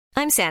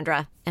I'm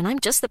Sandra, and I'm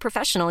just the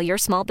professional your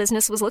small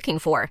business was looking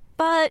for.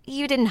 But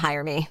you didn't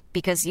hire me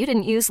because you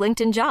didn't use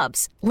LinkedIn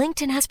Jobs.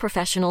 LinkedIn has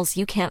professionals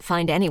you can't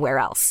find anywhere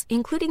else,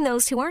 including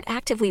those who aren't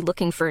actively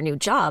looking for a new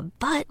job,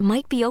 but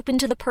might be open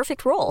to the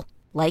perfect role,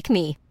 like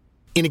me.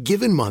 In a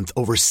given month,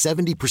 over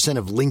 70%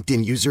 of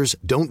LinkedIn users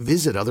don't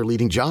visit other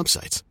leading job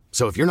sites.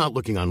 So if you're not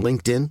looking on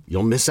LinkedIn,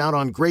 you'll miss out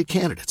on great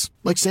candidates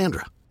like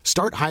Sandra.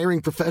 Start hiring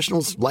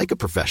professionals like a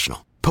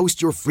professional.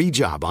 Post your free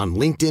job on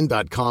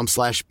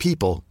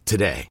linkedin.com/people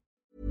today.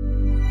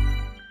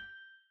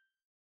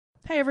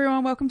 Hey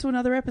everyone, welcome to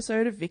another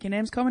episode of Vic and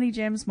Em's Comedy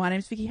Gems. My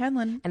name's Vicky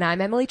Hanlon. And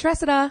I'm Emily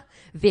Tressida.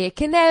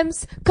 Vic and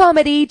Em's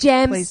Comedy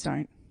Gems. Please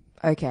don't.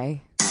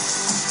 Okay.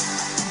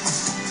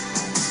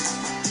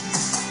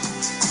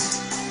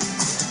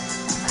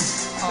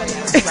 Oh,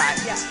 yeah. Right,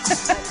 yeah.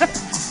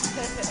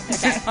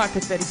 Okay.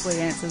 Hypothetically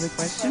answer the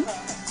question.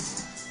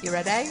 You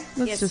ready?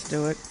 Let's just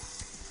do it.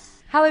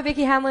 Hello,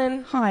 Vicky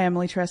Hanlon. Hi,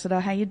 Emily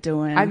Tressida. How you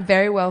doing? I'm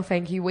very well,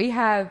 thank you. We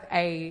have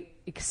a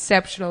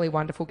exceptionally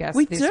wonderful guest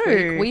We this do.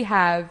 week. We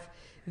have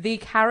the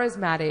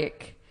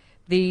charismatic,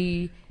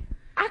 the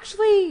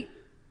actually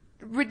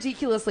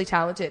ridiculously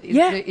talented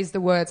is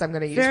the words I'm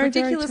going to use. Very,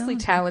 Ridiculously very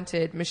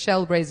talented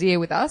Michelle Brazier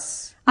with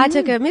us. I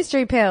took a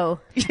mystery pill.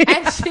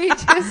 And she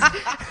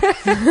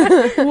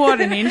just...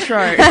 What an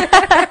intro.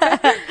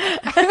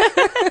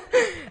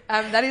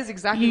 that is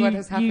exactly what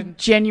has You happened.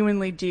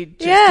 genuinely did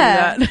just do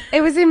that. It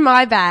was in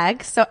my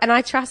bag, and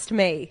I trust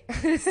me.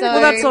 So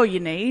Well, that's all you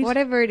need.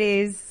 whatever it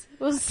is,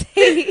 we'll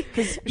see.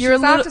 You're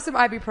She's after some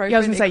ibuprofen. Yeah, I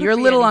was going to say, you're a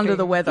little under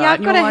the weather. Yeah, I've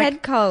and got you're a like,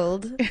 head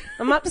cold.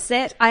 I'm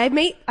upset. I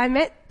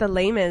met the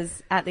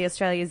lemurs at the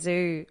Australia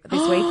Zoo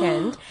this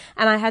weekend,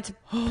 and I had to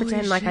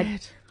pretend like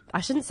I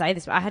shouldn't say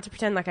this, but I had to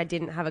pretend like I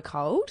didn't have a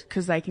cold.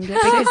 Because they can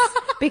get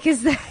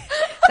because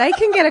they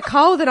can get a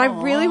cold, and I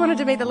really wanted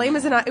to meet the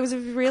lemurs, and it was a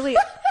real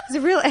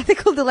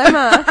ethical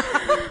dilemma.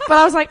 But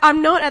I was like,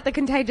 I'm not at the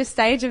contagious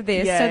stage of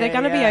this, so they're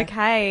going to be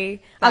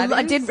okay.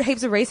 I did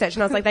heaps of research,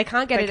 and I was like, they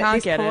can't get it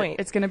at this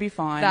point. It's going to be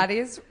fine. That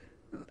is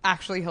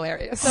actually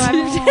hilarious. So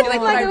I'm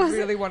like I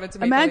really wanted to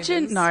meet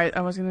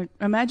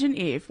Imagine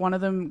if one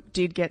of them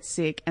did get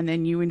sick and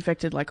then you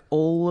infected like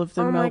all of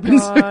the Oh my Melbourne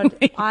God.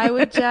 Zoo.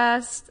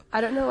 I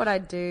don't know what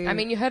I'd do. I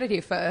mean, you heard it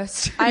here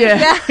first.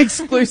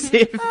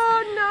 Exclusive.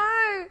 Oh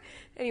no.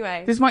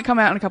 Anyway. This might come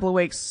out in a couple of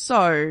weeks.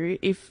 So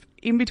if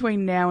in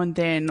between now and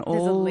then There's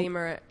a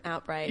lemur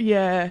outbreak.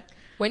 Yeah.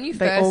 When you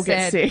They all first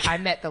get said sick. I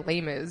met the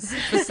lemurs,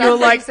 for You're some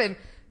like, reason,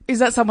 is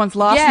that someone's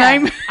last yeah,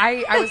 name?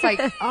 I was like,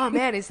 oh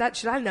man,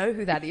 should I know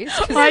who that is?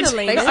 'Cause I they did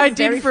seem I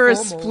very did for a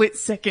formal. split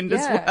second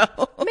as Yeah.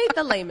 well. Meet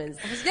the lemurs.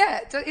 Yeah,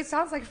 it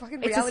sounds like a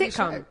fucking It's a reality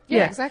sitcom. show.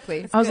 Yeah,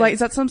 exactly. I was like, is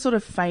that some sort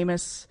of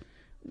famous...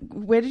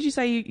 Where did you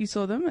say you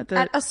saw them?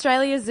 At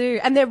Australia Zoo.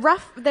 And they're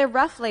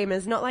rough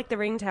lemurs, not like the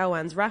ringtail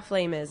ones, rough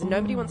lemurs. And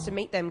nobody wants to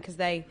meet them because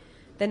they're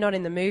not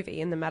in the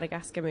movie, in the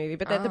Madagascar movie.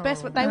 But they're the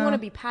best. They want to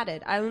be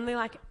patted. I only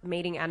like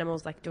meeting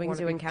animals, like doing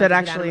zoo encounters that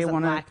with actually animals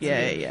want that to...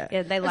 like Yeah.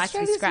 Yeah, they like to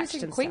be Australia's scratched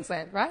in and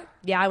Queensland, right? stuff.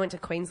 Yeah, I went to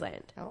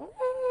Queensland. Oh.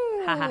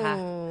 Ha ha ha.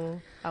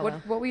 Oh,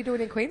 What were you doing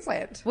in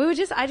Queensland?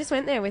 I just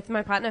went there with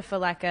my partner for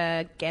like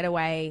a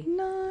getaway.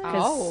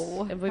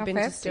 Oh, We've how been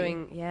fancy. just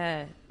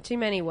doing, too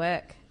many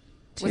work.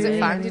 Was it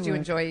fun? Did you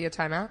enjoy your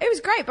time out? It was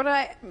great, but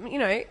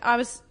I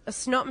was a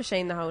snot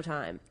machine the whole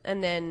time.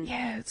 And then...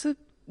 Yeah, it's the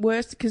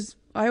worst because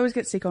I always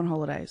get sick on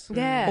holidays.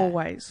 Yeah.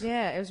 Always.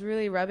 Yeah, it was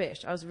really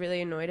rubbish. I was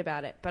really annoyed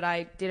about it. But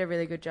I did a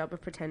really good job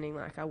of pretending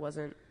like I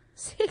wasn't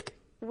sick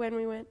when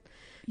we went.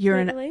 You're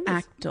to an the lemurs.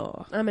 actor.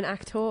 I'm an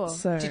actor.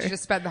 So Did you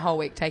just spend the whole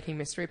week taking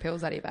mystery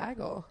pills out of your bag,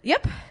 or?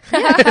 Yep.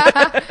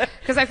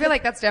 Because I feel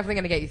like that's definitely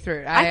going to get you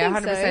through. I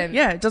think so. 100%.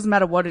 yeah, it doesn't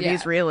matter what it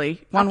is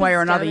really. One way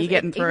or another, you're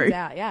getting through.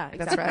 Yeah,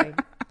 That's exactly.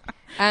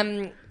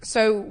 right.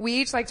 So we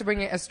each like to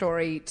bring a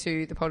story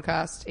to the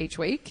podcast each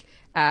week.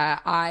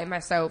 I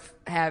myself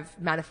have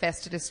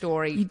manifested a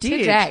story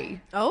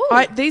today.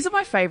 Oh. These are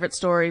my favourite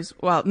stories.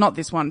 Well, not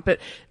this one, but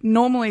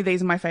normally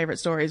these are my favourite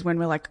stories when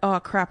we're like, oh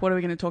crap, what are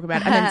we going to talk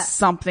about? And then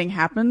something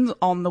happens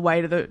on the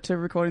way to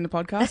recording the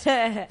podcast.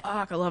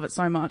 Fuck, I love it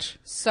so much.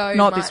 So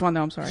not this one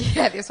though, I'm sorry.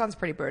 Yeah, this one's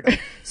pretty brutal.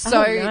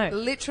 So no.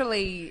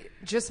 literally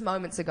just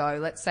moments ago,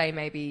 let's say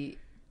maybe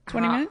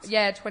 20 minutes?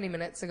 Yeah, 20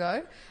 minutes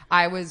ago.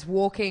 I was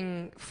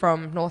walking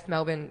from North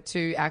Melbourne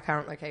to our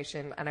current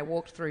location, and I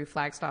walked through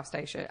Flagstaff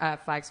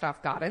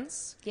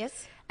Gardens.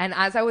 Yes. And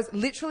as I was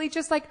literally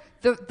just like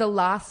the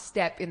last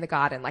step in the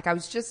garden, like I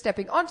was just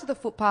stepping onto the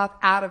footpath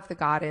out of the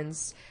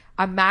gardens,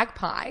 a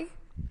magpie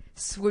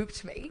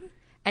swooped me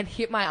and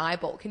hit my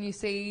eyeball. Can you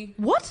see?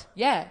 What?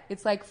 Yeah,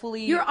 it's like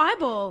fully... Your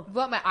eyeball.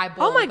 Not my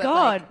eyeball. Oh my but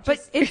God. like,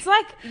 But it's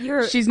like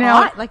your She's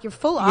now- eye, like your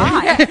full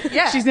eye.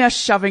 yeah. She's now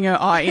shoving her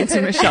eye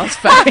into Michelle's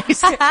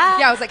face. Yeah,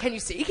 I was like, can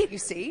you see? Can you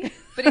see?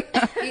 But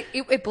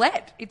it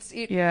bled.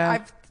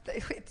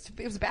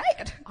 It was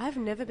bad. I've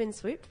never been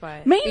swooped by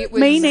it. Me It was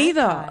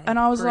neither. magpie. And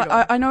I was Brutal.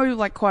 like, I know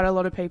like quite a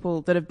lot of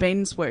people that have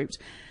been swooped,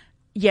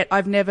 yet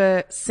I've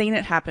never seen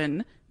it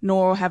happen,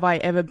 nor have I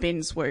ever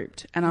been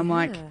swooped. And I'm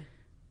like,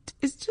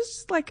 it's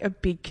just like a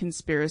big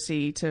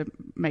conspiracy to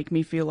make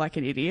me feel like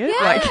an idiot.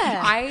 Yeah. Like,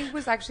 I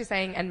was actually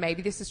saying, and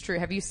maybe this is true.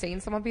 Have you seen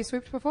someone be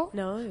swooped before?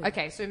 No.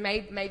 Okay, so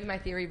maybe my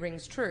theory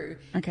rings true.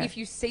 Okay. If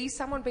you see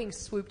someone being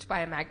swooped by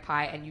a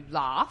magpie and you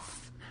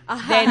laugh,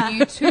 then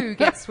you too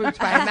get swooped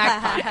by a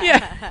magpie.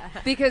 yeah.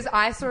 Because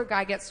I saw a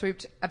guy get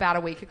swooped about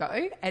a week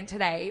ago, and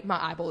today my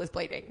eyeball is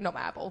bleeding. Not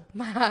my eyeball,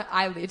 my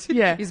eyelid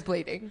is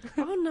bleeding.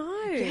 Oh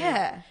no.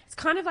 Yeah. It's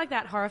kind of like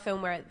that horror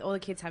film where all the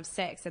kids have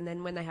sex and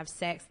then when they have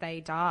sex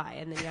they die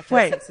and then you have to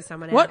Wait, have sex with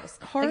someone what else.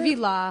 horror? Like if you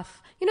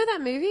laugh. You know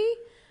that movie?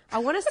 I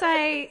want to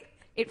say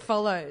It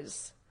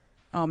Follows.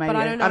 Oh, maybe. But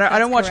I don't know I if don't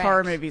that's watch correct.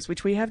 horror movies,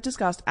 which we have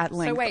discussed at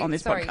length on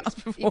this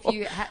podcast before. If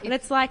you And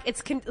it's like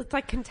it's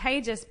like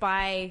contagious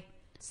by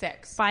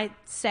sex.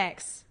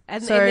 sex.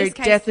 And So in this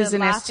case, death the is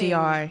an laughing-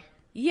 STI.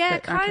 Yeah,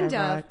 But- kind okay,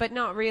 of, right. but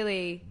not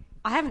really.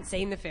 I haven't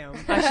seen the film.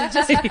 I should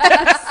just.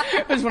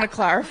 I just want to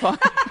clarify.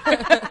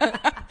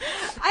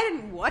 I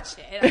didn't watch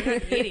it. I'm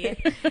not an idiot.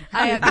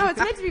 No, it's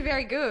meant to be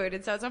very good,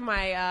 and so it's on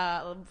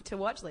my to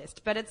watch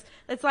list. But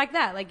it's like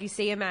that. Like you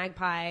see a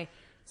magpie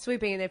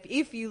swooping, and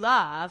if you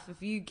laugh,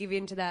 if you give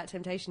in to that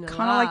temptation to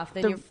Kinda laugh, like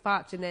then the- you're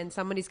fucked. And then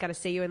somebody's got to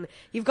see you, and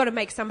you've got to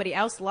make somebody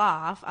else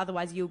laugh.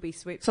 Otherwise, you'll be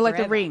swooped. So like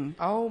The forever. Ring.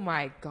 Oh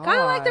my God. Kind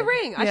of like The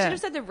Ring. I Yeah. should have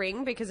said The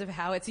Ring because of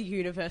how it's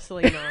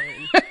universally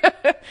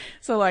known.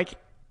 So like,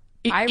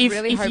 I if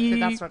really hope you,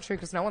 that that's not true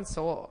because no one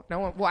saw.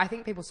 Well, I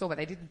think people saw, but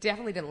they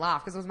definitely didn't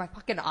laugh because it was my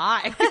fucking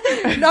eye.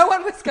 No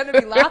one was going to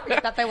be laughing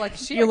at that. They were like,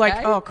 shit. You're like,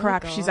 okay? oh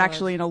crap, she's God.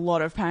 actually in a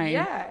lot of pain.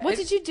 Yeah. What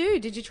did you do?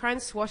 Did you try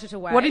and swat it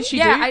away? What did she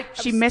Yeah, do? I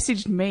She was-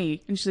 messaged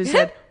me and she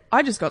said,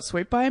 I just got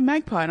swooped by a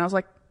magpie. And I was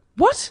like,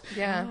 what?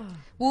 Yeah.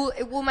 Well,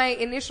 my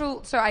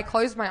initial, so I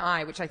closed my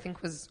eye, which I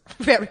think was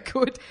very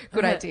good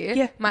idea.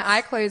 Yeah. My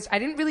eye closed. I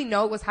didn't really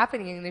know it was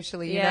happening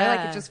initially. You know,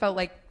 like it just felt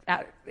like,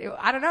 I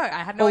don't know.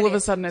 I had no All idea. of a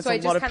sudden it's so a I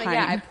just lot of kinda,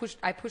 Yeah, pain.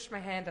 I pushed my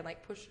hand and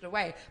like pushed it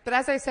away. But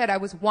as I said, I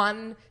was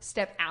one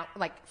step out,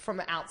 like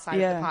from outside of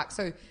Yeah. the park.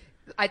 So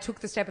I took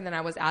the step and then I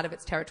was out of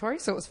its territory.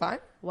 So it was fine.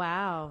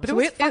 Wow. But it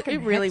was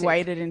fucking it really hectic.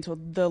 waited until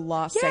the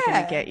last second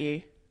Yeah. to get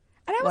you.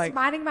 And I was Like-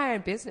 minding my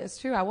own business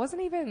too. I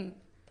wasn't even.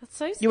 That's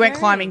so scary. You weren't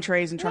climbing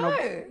trees and trying No.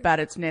 to bat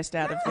its nest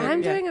out of the...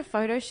 I'm yeah. doing a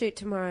photo shoot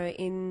tomorrow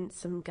in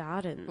some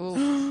gardens.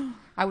 Oof.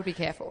 I would be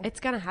careful. It's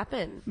going to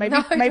happen. Maybe,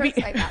 No, maybe,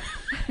 don't say that.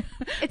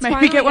 It's maybe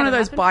finally get one of gonna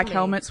those happen bike for me.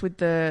 helmets with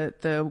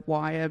the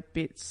wire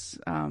bits.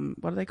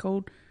 What are they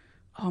called?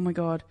 Oh my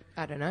God.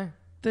 I don't know.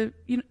 The,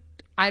 you know,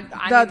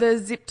 I the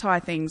zip tie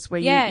things where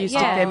Yeah, you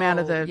stick yeah. them out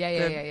of the...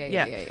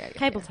 Yeah.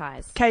 Cable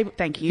ties. Cable,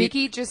 thank you.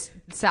 Vicky just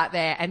sat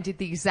there and did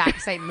the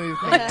exact same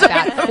movement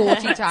about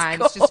 40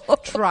 times, just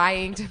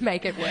trying to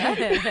make it work.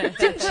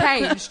 Didn't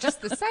change,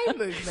 just the same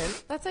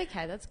movement. That's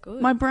okay. That's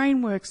good. My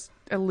brain works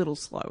a little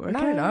slow,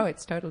 okay? No,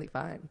 it's totally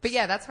fine. But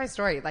yeah, that's my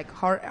story. Like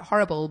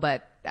horrible,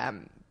 but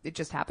it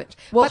just happened.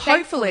 Well, But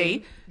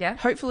thankfully-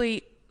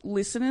 hopefully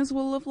listeners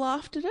will have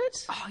laughed at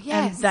it. Oh,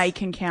 yes. And they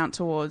can count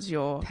towards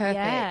your... Perfect.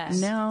 Yeah.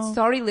 No.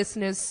 Sorry,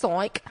 listeners.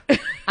 Psych.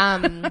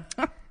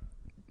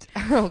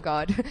 Oh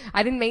God,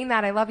 I didn't mean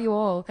that. I love you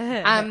all.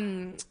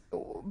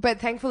 But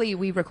thankfully,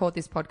 we record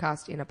this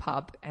podcast in a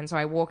pub, and so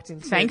I walked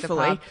into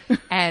Thankfully. the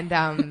pub,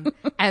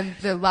 and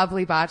the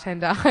lovely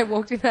bartender. I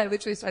walked in, and I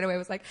literally straight away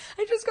was like,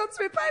 "I just got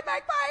swooped by a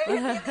magpie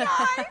in the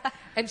eye,"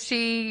 and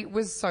she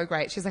was so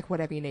great. She's like,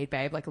 "Whatever you need,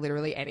 babe. Like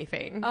literally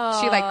anything."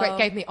 She like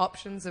gave me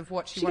options of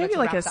what she She wanted gave to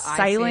you like wrap a the ice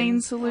saline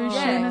in. solution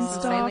Yeah, and some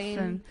stuff. saline.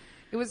 And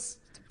It was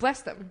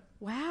bless them.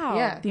 wow.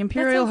 Yeah. the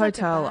Imperial That sounds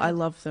like a Hotel, bad- I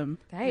love them.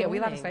 Hey, are we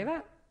allowed to Morning. say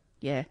that?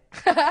 Yeah.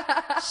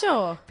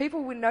 Sure.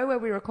 People will know where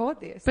we record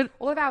this. But-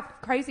 all of our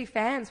crazy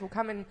fans will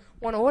come and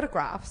want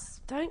autographs.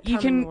 Don't You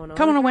come can and want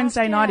come on a autographs.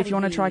 Wednesday Get night out if you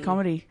of want to try here. Hey,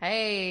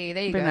 comedy.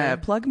 there you Gonna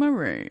go. plug my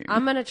room.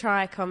 I'm going to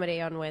try comedy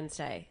on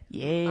Wednesday.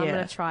 Yeah. I'm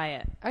going to try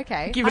it.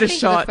 Okay. Give I it a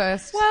think shot. For the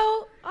first,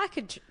 Well, I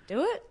could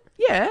do it.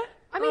 Yeah.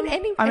 I mean, I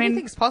mean-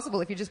 anything's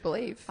possible if you just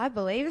believe. I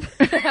believe.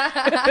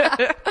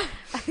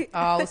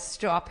 Oh,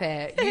 stop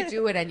it. You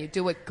do it and you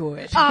do it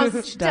good. Oh,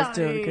 She does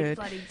do it don't, good.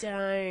 Bloody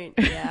don't.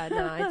 Yeah,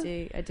 no, I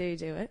do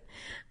it.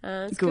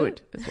 It's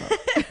Good as well.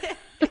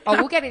 Oh,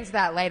 we'll get into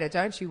that later.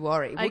 Don't you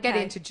worry. We'll get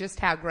Okay. into just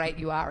how great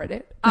you are at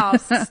it. Oh,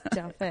 stop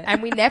it.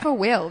 And we never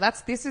will.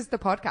 This is the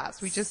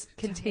podcast. We just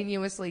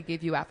continuously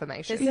give you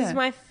affirmation. This is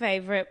my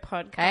favorite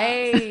podcast.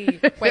 Hey.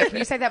 Wait, can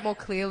you say that more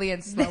clearly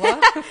and slower?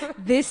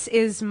 This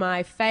is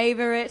my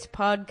favorite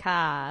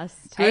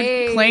podcast. Good,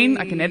 Hey. clean.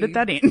 I can edit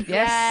that in.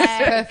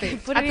 Yes.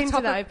 Perfect. Put At it the into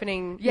top the of-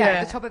 opening. Yeah, Yeah.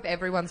 at the top of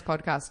everyone's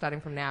podcast starting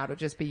from now, it'll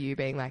just be you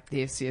being like,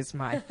 this is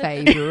my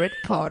favorite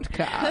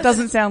podcast.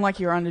 Doesn't sound like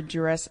you're under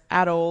duress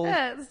at all.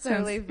 Yeah, it's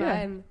totally Sounds- yeah.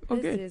 fine. Oh,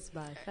 This good. is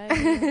my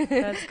favorite.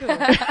 That's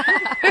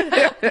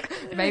good.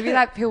 Maybe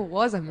that pill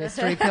was a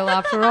mystery pill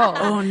after all.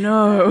 Oh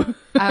no.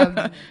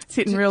 Um, It's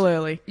hitting real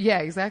early. yeah,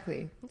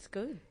 exactly. It's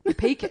good. You're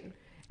peaking.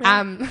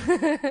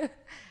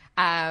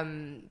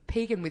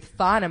 Peaking with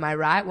fun, am I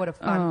right? What a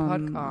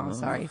fun podcast. Oh,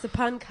 sorry. It's a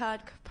pun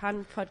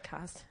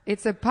podcast.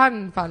 It's a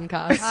fun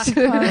cast.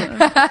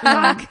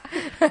 I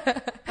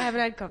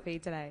haven't had coffee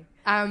today.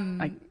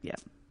 Yeah.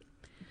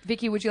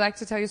 Vicky, would you like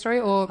to tell your story,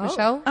 or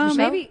Michelle? Michelle?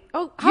 Maybe.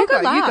 Oh, I'll go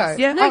last.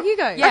 Yeah. No, you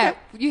go. Yeah,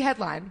 you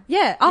headline.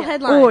 Yeah, I'll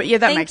headline. Oh, yeah,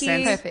 that Thank makes you.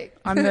 sense. Perfect.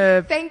 I'm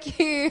the Thank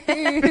you.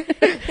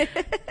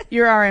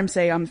 you're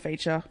RMC. I'm the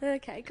feature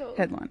Okay, cool.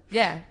 headline.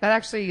 Yeah, that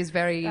actually is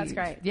very. That's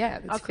great. Yeah,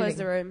 it's I'll close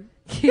the fitting. room.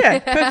 Yeah,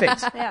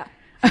 perfect. Yeah.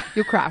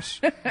 You'll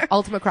crush.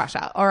 Ultimate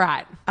crusher. All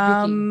right.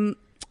 Vicky.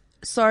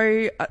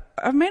 So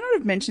I may not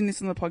have mentioned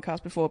this on the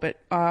podcast before, but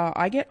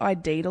I get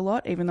ID'd a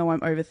lot, even though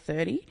I'm over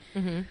 30.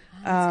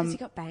 Because you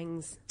got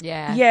bangs.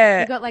 Yeah.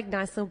 Yeah, You got like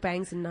nice little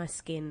bangs and nice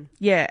skin.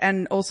 yeah,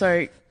 and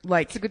also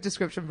like It's a good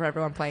description for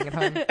everyone playing at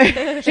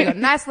home. She got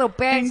nice little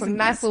bangs and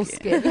nice little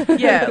skin.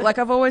 yeah, like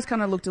I've always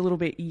kind of looked a little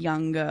bit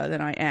younger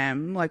than I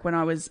am. Like when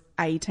I was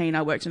 18,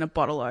 I worked in a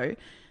bottle-o,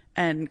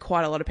 and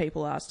quite a lot of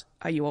people asked,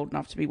 "Are you old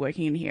enough to be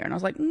working in here?" And I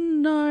was like,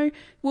 "No."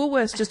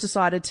 Woolworths just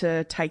decided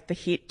to take the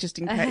hit just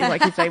in case,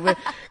 like if they were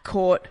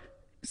caught,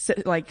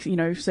 like, you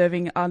know,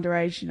 serving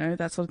underage, you know,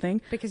 that sort of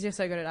thing. Because you're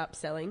so good at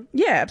upselling.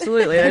 Yeah,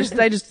 absolutely.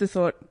 They just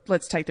thought,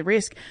 let's take the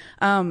risk.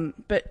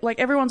 But like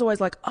everyone's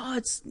always like, "Oh,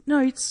 it's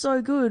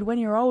so good. When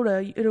you're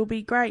older, it'll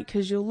be great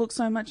because you'll look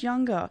so much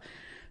younger."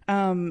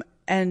 And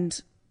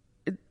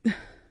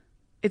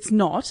it's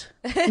not.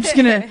 I'm just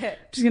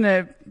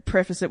gonna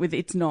preface it with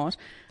it's not.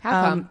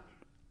 How come?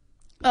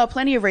 Oh,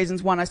 plenty of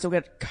reasons. One, I still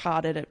get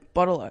carded at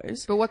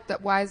bottle-os.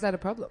 But why is that a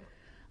problem?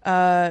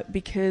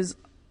 Because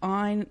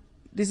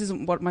this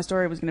isn't what my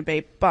story was going to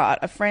be, but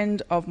a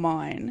friend of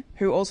mine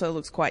who also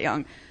looks quite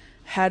young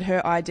had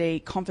her ID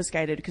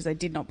confiscated because they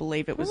did not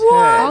believe it was hers.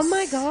 Oh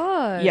my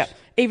gosh. Yeah.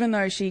 Even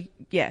though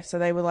so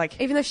they were like,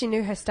 Even though she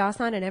knew her star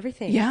sign and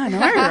everything. yeah, I know,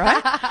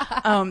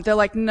 right? They're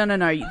like, no,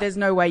 there's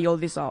no way you're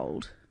this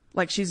old.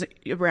 Like she's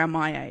around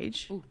my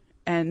age. Ooh.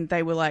 And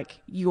they were like,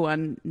 you are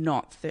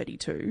not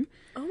 32.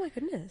 Oh my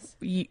goodness.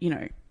 You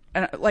know,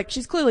 and like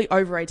she's clearly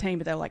over 18,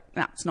 but they're like,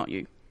 nah, it's not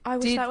you. I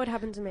wish that would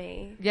happen to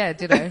me. Yeah,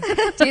 ditto.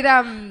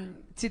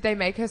 Did they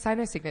make her sign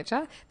her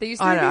signature? There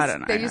used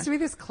to be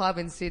this club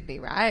in Sydney,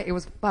 right? It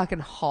was fucking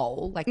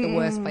hole, like the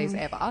worst place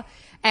ever.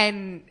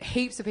 And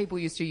heaps of people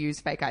used to use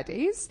fake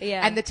IDs.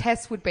 Yeah. And the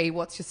test would be,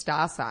 what's your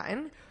star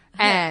sign?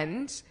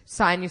 And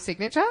sign your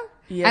signature.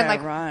 Yeah, and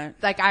like, right.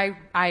 Like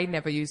I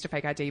never used a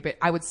fake ID, but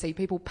I would see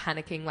people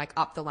panicking like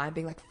up the line,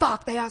 being like,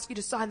 "Fuck!" They ask you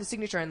to sign the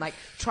signature, and like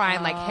try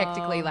and like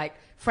hectically, like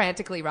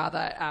frantically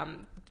rather,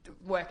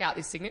 work out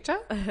this signature.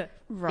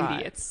 Right.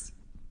 Idiots.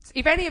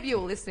 If any of you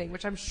are listening,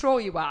 which I'm sure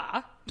you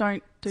are,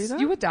 Don't do that.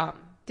 you were dumb.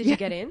 Did you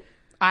get in?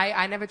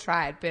 I never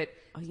tried, but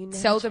you never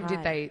seldom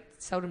tried.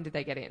 did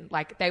they get in.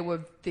 Like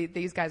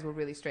these guys were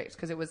really strict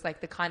because it was like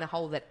the kind of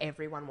hole that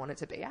everyone wanted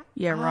to be at.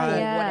 Yeah, right.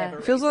 yeah. Whatever.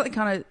 It feels like the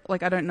kind of,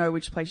 like, I don't know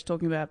which place you're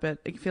talking about, but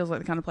it feels like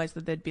the kind of place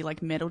that there'd be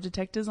like metal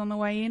detectors on the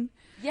way in.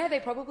 Yeah, they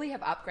probably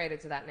have upgraded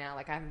to that now.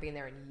 Like I haven't been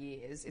there in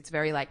years. It's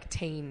very like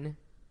teen.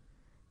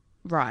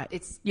 Right.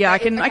 It's yeah. I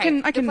can.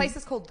 The place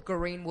is called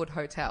Greenwood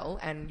Hotel,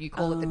 and you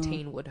call it the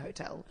Teenwood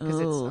Hotel because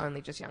it's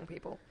only just young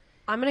people.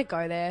 I'm going to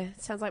go there.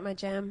 Sounds like my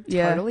jam.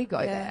 Yeah. Totally go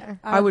there.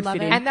 I would love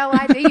fit it. in. And they'll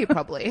ID you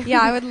probably. Yeah,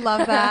 I would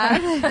love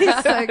that.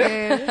 It's so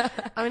good.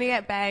 I'm going to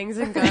get bangs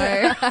and go.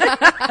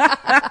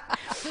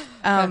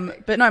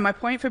 But no, my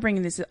point for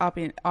bringing this up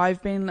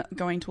I've been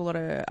going to a lot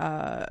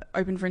of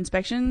open for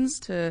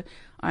inspections.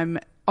 I'm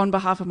on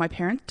behalf of my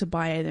parents to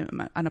buy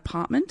an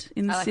apartment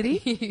in the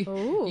city.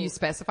 You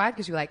specified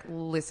because you're like,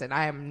 listen,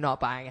 I am not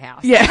buying a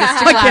house. Yeah,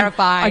 Just to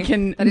clarify. I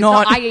can that is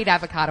not. I eat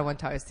avocado on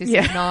toast. This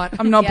is not.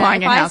 I'm not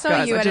buying a if house, I saw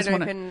guys. you I at just an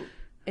want open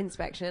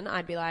inspection,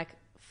 I'd be like,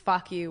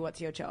 fuck you,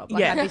 what's your job?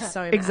 Like, Yeah, I'd be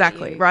so mad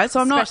exactly, at you. right?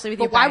 So I'm not- Especially with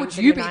But your why bangs would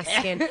and you your be nice there?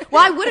 skin.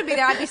 Well, I wouldn't be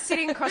there. I'd be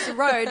sitting across the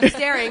road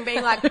staring,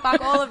 being like, fuck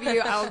all of you.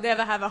 I'll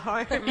never have a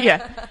home.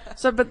 Yeah.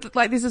 So, but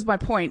like, this is my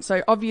point.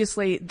 So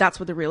obviously that's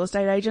what the real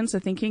estate agents are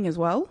thinking as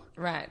well.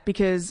 Right.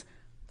 Because,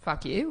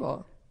 Fuck you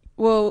or.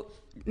 well,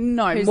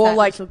 no, Who's more that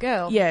like little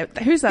girl? Yeah,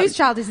 who's that? Whose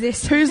child is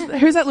this? Who's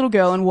that little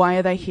girl, and why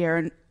are they here?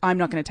 And I'm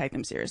not going to take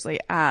them seriously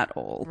at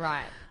all.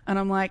 Right. And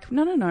I'm like,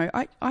 no.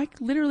 I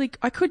literally,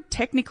 I could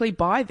technically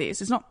buy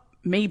this. It's not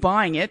me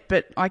buying it,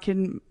 but I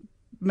can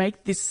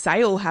make this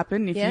sale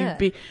happen if Yeah. you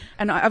be.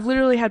 And I've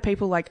literally had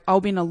people like,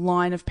 I'll be in a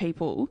line of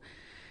people.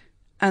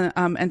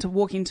 And to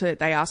walk into it,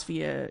 they ask for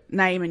your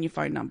name and your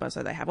phone number,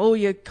 so they have all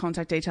your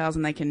contact details,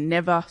 and they can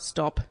never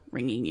stop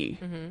ringing you.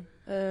 Mm-hmm.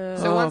 Oh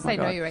So once they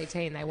know you're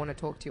 18, they want to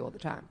talk to you all the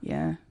time.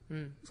 Yeah,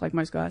 it's like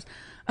most guys.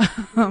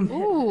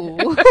 Ooh.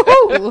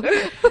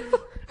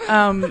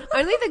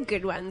 Only the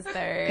good ones, though.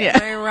 Yeah.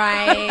 Am I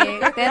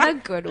right? They're the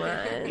good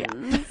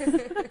ones.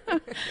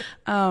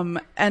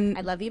 And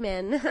I love you,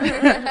 men.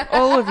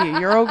 all of you,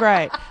 you're all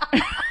great.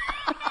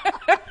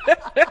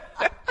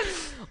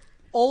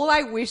 All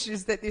I wish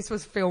is that this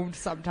was filmed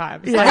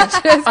sometimes. Yeah,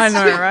 Like, just I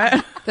know,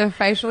 right? the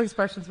facial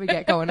expressions we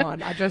get going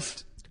on are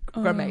just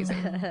amazing.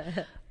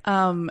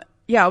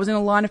 Yeah, I was in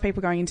a line of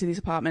people going into this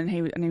apartment,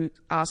 and he was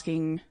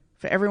asking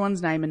for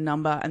everyone's name and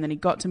number, and then he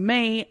got to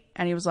me,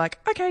 and he was like,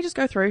 "Okay, just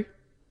go through."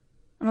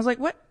 And I was like,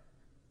 "What?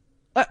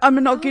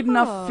 I'm not good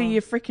enough for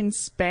your freaking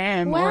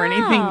spam or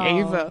anything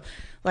either."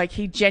 Like,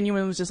 he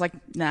genuinely was just like,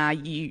 nah,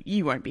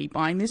 you won't be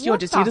buying this. You're What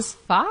just the here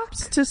fuck?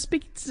 to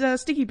speak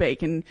Sticky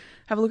Beak and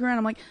have a look around.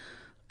 I'm like,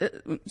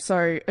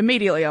 so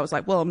immediately I was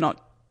like, well,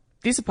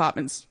 this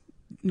apartment's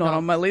not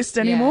on my list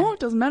anymore. Yeah.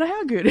 Doesn't matter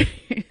how good it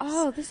is.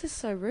 Oh, this is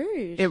so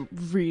rude. It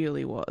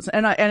really was.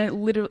 And it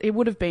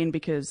would have been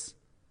because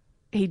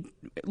he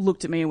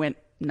looked at me and went,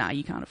 nah,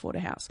 you can't afford a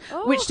house.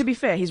 Oh. Which, to be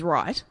fair, he's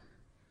right.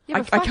 Yeah, I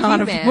but fuck can't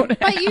you, man. afford a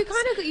house.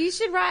 But you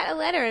should write a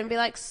letter and be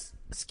like,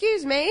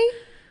 excuse me.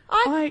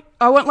 I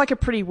want like a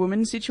Pretty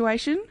Woman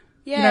situation.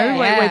 Yeah. You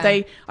know, Yeah.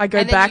 where I go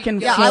And then back you-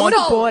 and yeah, I would flaunt.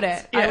 have bought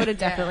it. I Yeah. would have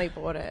definitely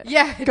bought it.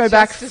 Yeah, Go just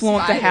back, to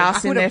flaunt the spite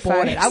house him. in I their would have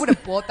bought face. it. I would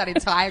have bought that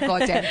entire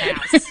goddamn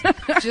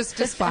house just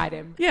to spite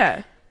him.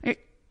 Yeah.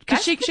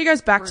 Because she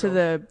goes back to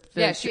the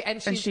Yeah, she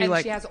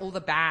like, has all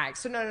the bags.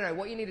 So no.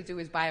 What you need to do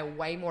is buy a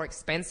way more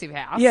expensive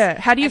house. yeah.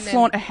 How do you and then-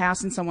 flaunt a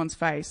house in someone's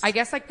face? I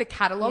guess like the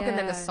catalog and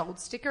then the Yeah. sold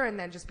sticker, and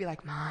then just be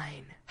like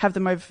mine. Have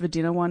them over for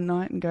dinner one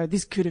night and go,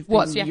 this could have been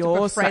What? So you have to your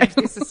befriend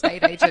sale. this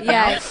estate agent.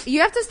 Yeah, now?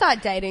 you have to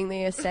start dating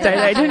the estate Estate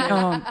agent? agent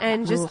Oh,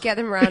 and just ugh. get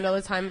them around all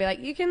the time and be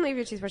like, you can leave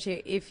your toothbrush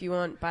here if you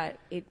want, but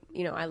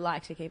I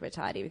like to keep it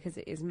tidy because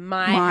it is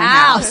my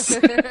house.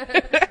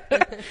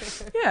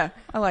 Yeah,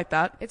 I like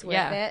that. It's worth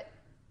Yeah. it.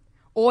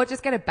 Or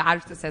just get a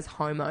badge that says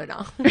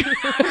homeowner.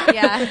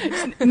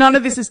 Yeah. None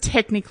of this is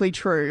technically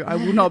true. I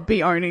will not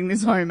be owning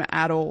this home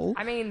at all.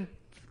 I mean,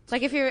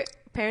 Like if your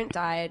parent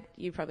died,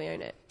 you'd probably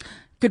own it.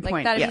 Good Like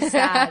point. that'd be Yes.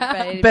 sad,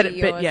 but it'd But-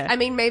 be but, yours. yeah. I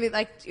mean, maybe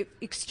like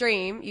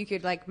extreme, you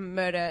could like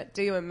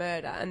do a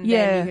murder, and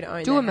Yeah. then you could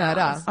own do a their murder.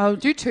 house. I'll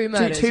do two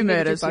murders. two You need to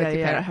murders. both Yeah, your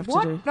yeah, I parents. have to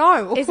what? do.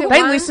 No. Is it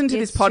They one? listen to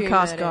this It's two podcast,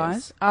 murders.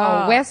 guys.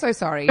 Oh, we're so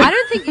sorry. I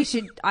don't think you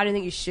should. I don't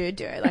think you should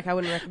do it. Like I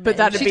wouldn't recommend. But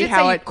that'd She be did how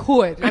say you it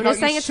could. I'm not just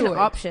saying you it's an should.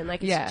 option.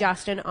 Like it's Yeah.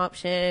 just an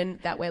option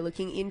that we're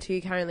looking into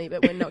currently,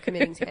 but we're not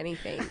committing to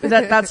anything.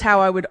 That's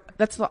how I would.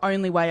 That's the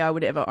only way I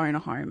would ever own a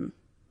home.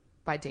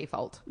 by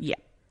default. Yeah.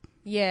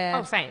 Yeah.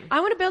 Oh, same. I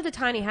want to build a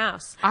tiny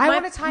house. I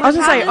want a tiny I was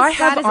gonna say partner's I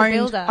have dad is a owned.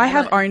 builder. I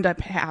have owned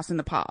a house in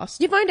the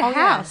past. You've owned a Oh,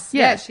 yeah. house.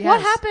 Yeah. she What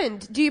has.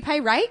 happened? Do you pay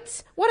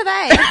rates? What are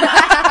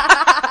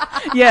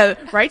they? Yeah,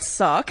 rates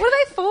suck. What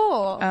are they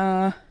for?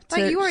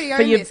 Like, you already own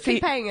this.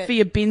 Keep paying it. for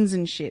your bins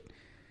and shit,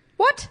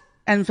 What?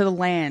 and for the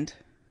land.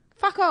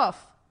 Fuck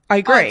off. I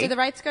agree. Oh, do the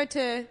rates go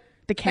to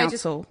The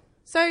council.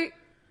 So,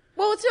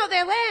 well, it's not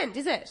their land,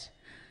 is it?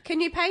 Can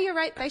you pay your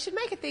rate? They should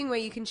make a thing where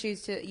you can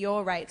choose to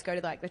your rates go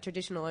to like the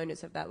traditional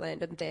owners of that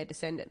land and their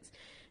descendants,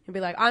 and be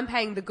like, I'm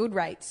paying the good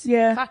rates.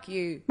 Yeah. Fuck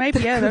you.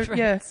 Maybe yeah, Good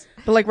yeah. rates.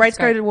 But like rates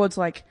go great. towards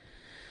like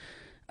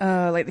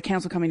the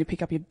council coming to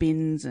pick up your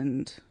bins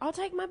and I'll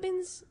take my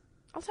bins.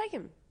 I'll take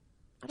them.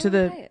 I to don't the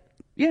wanna pay it.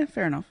 yeah,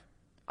 fair enough.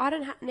 I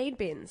don't need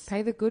bins.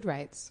 Pay the good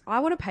rates. I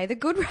want to pay the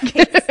good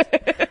rates.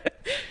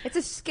 It's a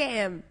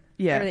scam.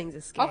 Yeah. Everything's a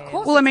scam. Of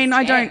course. Well, I mean,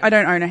 It's a I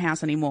don't own a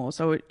house anymore,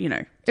 so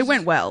it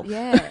went well.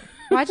 Yeah.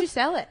 Why'd you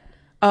sell it?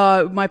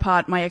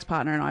 My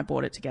ex-partner and I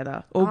bought it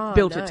together, or Oh,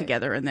 built no. it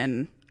together, and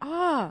then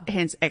Oh,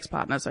 hence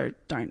ex-partner, so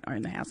don't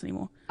own the house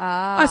anymore.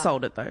 I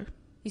sold it though.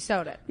 you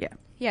sold it. Yeah.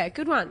 Yeah,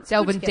 good one. It's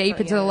Delving good to get deep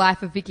something into the out of it.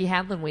 life of Vicky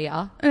Hanlon, we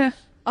are.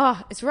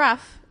 Oh, it's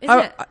rough, isn't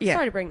it? yeah.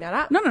 Sorry to bring that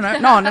up. No.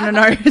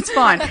 It's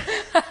fine.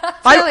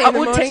 Early in the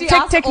morning. She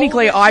asked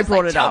technically, all this, I she's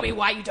brought like, it Tell up. me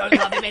why you don't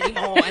love him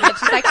anymore. And then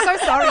she's like, so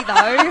sorry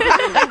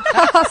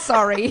though. Oh,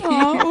 sorry.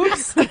 Oh,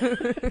 oops.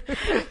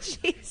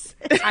 Jesus.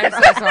 I'm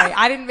so sorry.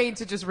 I didn't mean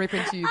to just rip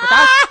into you,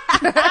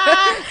 but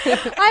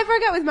that's I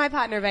broke up with my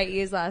partner of 8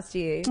 years last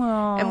year,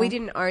 Aw. and we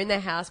didn't own the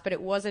house, but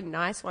it was a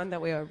nice one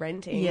that we were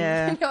renting.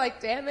 Yeah. you're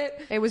like, damn it.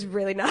 It was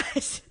really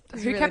nice. It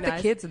was Who really kept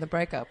nice. the kids in the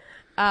breakup?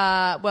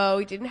 Well,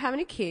 we didn't have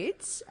any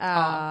kids.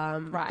 right.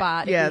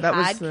 But Yeah, if that we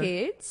was had the-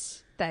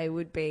 kids, I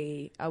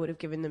would have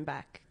given them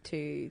back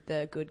to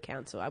the good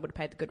council. I would have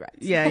paid the good rates.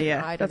 Yeah,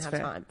 yeah, I don't that's have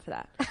fair. time for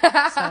that. So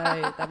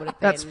that would have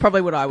been. That's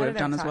probably what I would I have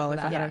don't done have as time well for if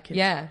I that. had had kids.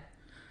 Yeah.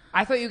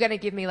 I thought you were going to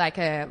give me like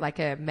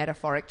a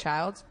metaphoric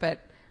child, but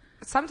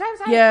sometimes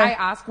Yeah, I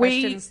ask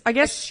questions I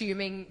guess-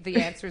 assuming the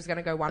answer is going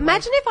to go one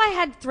Imagine way. if I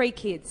had 3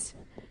 kids.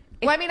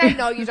 Well, I mean, I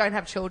know you don't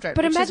have children.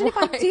 But which is imagine if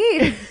I why-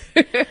 did.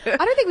 I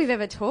don't think we've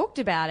ever talked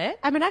about it.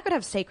 I mean, I could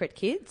have secret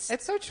kids.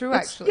 It's so true,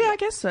 actually. Yeah, I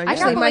guess so. I Yeah. can't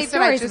Actually, my believe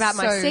that I story is just about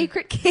my so-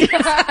 secret kids.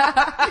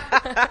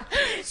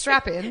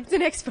 Strap in. It's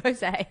an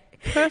expose.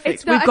 Perfect.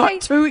 It's not- We've got okay,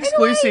 2 in a way-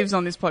 exclusives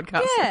on this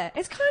podcast. Yeah,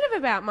 it's kind of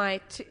about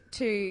my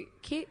two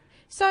kids.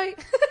 So they're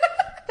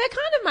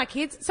kind of my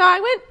kids.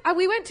 So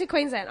we went to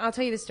Queensland. I'll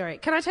tell you the story.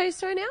 Can I tell you the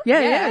story now?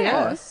 Yeah.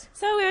 of course.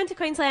 So we went to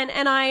Queensland,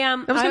 and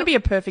That was going to be a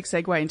perfect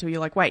segue until you're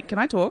like, wait, can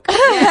I talk?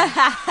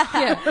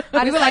 Yeah.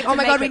 And we were like, oh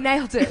my to God, make we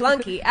nailed it.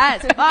 clunky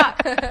as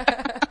fuck.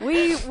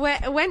 We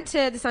went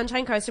to the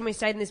Sunshine Coast, and we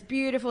stayed in this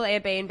beautiful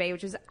Airbnb,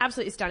 which was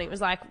absolutely stunning. It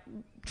was like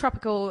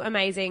tropical,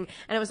 amazing,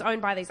 and it was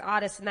owned by these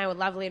artists, and they were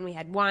lovely, and we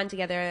had wine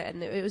together,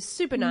 and it was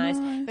super nice.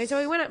 And so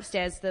we went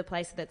upstairs to the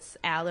place that's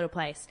our little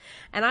place,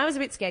 and I was a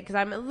bit scared because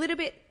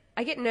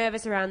I get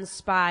nervous around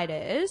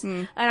spiders,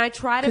 and I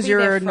try to be 'Cause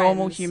you're their a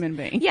normal friends. human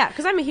being. Yeah,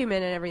 because I'm a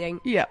human and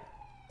everything. Yeah.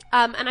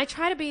 And I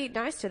try to be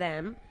nice to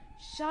them.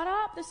 Shut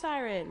up, the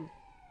siren.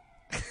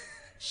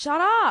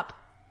 Shut up.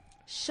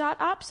 Shut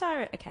up,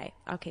 siren. Okay,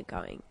 I'll keep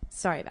going.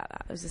 Sorry about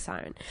that. It was a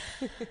siren.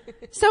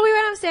 So we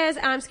went upstairs,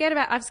 and I'm scared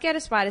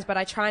of spiders, but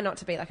I try not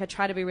to be. Like, I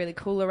try to be really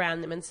cool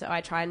around them, and so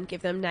I try and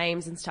give them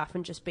names and stuff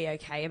and just be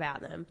okay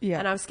about them. Yeah.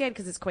 And I was scared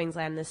because it's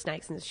Queensland and there's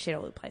snakes and there's shit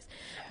all over the place.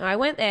 And I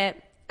went there,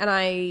 and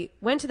I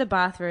went to the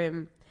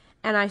bathroom,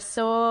 and I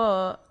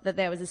saw that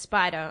there was a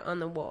spider on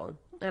the wall.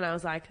 And I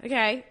was like,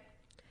 okay,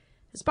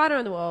 a spider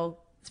on the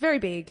wall. It's very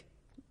big.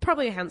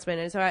 Probably a huntsman.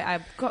 And so I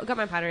got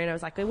my partner in. I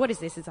was like, what is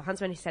this? It's a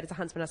huntsman. He said it's a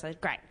huntsman. I said,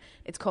 great.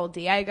 It's called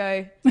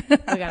Diego. We're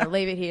going to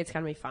leave it here. It's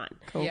going to be fine.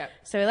 Cool. Yeah.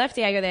 So we left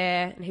Diego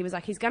there, and he was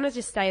like, he's going to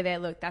just stay there.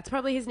 Look, that's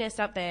probably his nest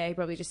up there. He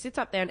probably just sits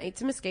up there and eats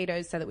some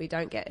mosquitoes so that we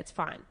don't get, it's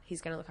fine.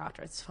 He's going to look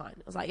after it. It's fine.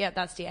 I was like, yeah,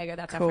 that's Diego.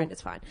 That's our friend.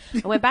 It's fine.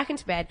 I went back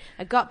into bed.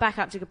 I got back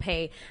up to go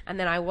pee, and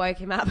then I woke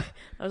him up.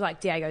 I was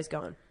like, Diego's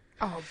gone.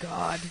 Oh,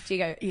 God.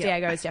 Diego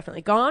is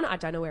definitely gone. I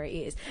don't know where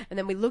he is. And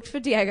then we looked for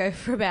Diego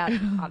for about, I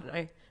don't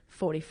know,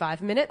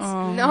 45 minutes.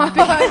 No.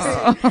 Because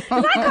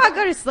I can't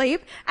go to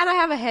sleep and I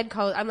have a head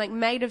cold. I'm like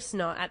made of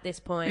snot at this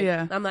point.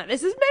 Yeah. I'm like,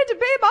 this is meant to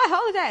be my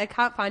holiday. I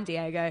can't find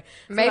Diego.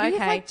 So Maybe okay. if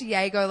like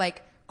Diego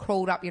like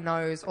crawled up your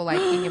nose or like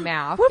in your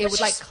mouth, it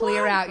would like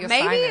clear out your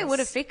Maybe sinus. it would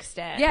have fixed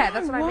it. Yeah,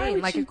 that's what Why I mean.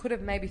 would Like you- it could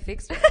have maybe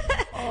fixed it.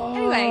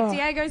 Anyway,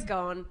 Diego's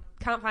gone.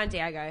 Can't find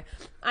Diego.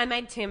 I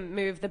made Tim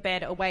move the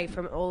bed away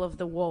from all of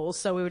the walls,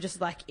 so we were just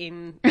like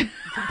in the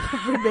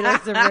middle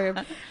of the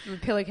room. The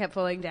pillow kept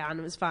falling down.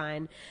 It was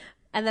fine.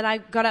 And then I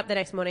got up the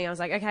next morning. I was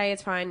like, okay,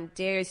 it's fine.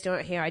 Diego's still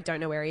not here. I don't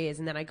know where he is.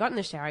 And then I got in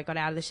the shower. I got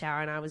out of the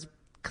shower and I was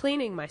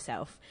cleaning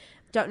myself.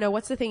 Don't know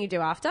what's the thing you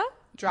do after?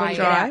 Drying. When you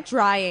get Dry? out?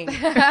 Drying.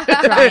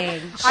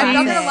 Drying. I'm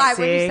not She's gonna lie,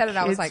 when you sick. said it,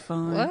 I was It's like,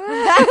 fine. what?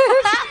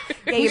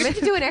 Yeah, you're meant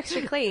to do an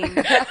extra clean.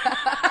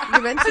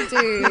 You're meant to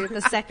do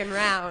the second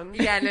round.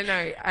 Yeah, no.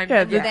 Yeah,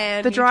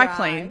 Then the you dry dry.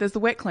 clean. There's the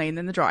wet clean,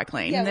 then the dry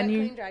clean. Yeah, and then wet you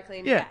clean, dry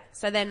clean. Yeah. Yeah.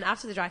 So then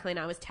after the dry clean,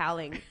 I was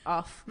toweling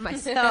off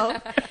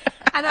myself.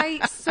 And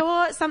I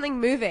saw something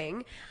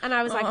moving and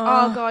I was like,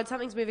 oh God,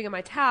 something's moving on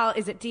my towel.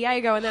 Is it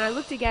Diego? And then I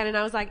looked again and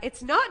I was like,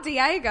 it's not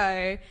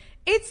Diego.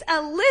 It's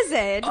a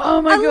lizard.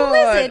 Oh my a God.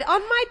 lizard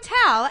on my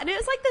towel. And it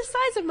was like the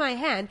size of my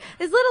hand.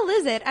 This little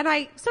lizard. And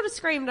I sort of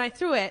screamed and I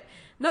threw it.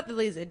 Not the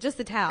lizard, just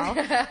the towel.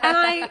 And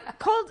I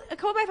called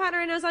my partner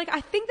and I was like,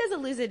 I think there's a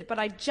lizard, but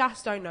I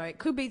just don't know. It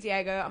could be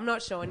Diego. I'm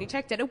not sure. And he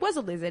checked it. It was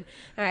a lizard.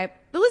 All right.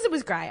 The lizard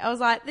was great. I was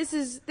like, this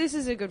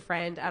is a good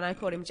friend. And I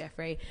called him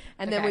Jeffrey.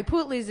 And then we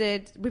put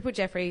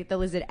Jeffrey, the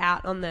lizard,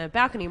 out on the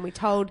balcony and we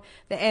told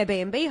the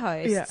Airbnb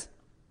hosts.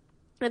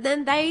 Yeah. And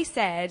then they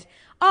said,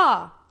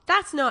 oh,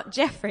 that's not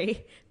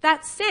Jeffrey.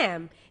 That's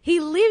Sam. He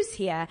lives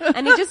here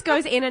and he just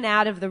goes in and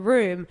out of the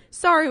room.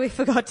 Sorry, we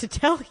forgot to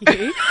tell you.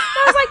 And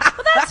I was like,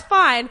 well, that's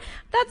fine.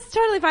 That's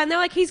totally fine. They're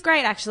like, he's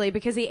great actually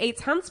because he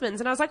eats huntsmans.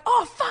 And I was like,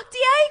 oh, fuck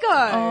Diego.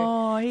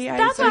 Oh, he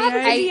That's ate what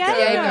happened to ate Diego.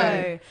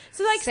 Diego.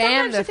 So like Sam,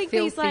 sometimes the you think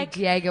these filthy like,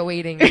 Diego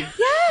eating yes,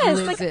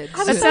 lizards. like, I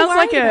It was so sounds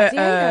like worried about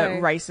a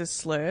Diego. racist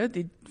slur,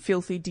 the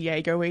filthy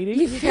Diego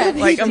eating. Yeah,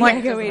 like I'm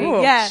like, Diego eating.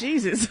 oh, Yeah.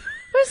 Jesus.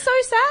 It was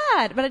so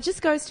sad, but it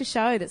just goes to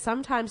show that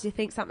sometimes you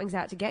think something's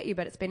out to get you,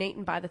 but it's been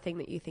eaten by the thing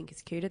that you think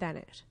is cuter than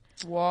it.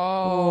 Whoa.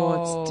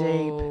 Oh, it's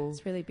deep.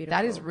 It's really beautiful.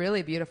 That is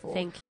really beautiful.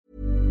 Thank you.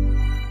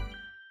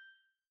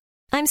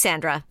 I'm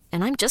Sandra,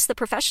 and I'm just the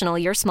professional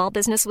your small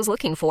business was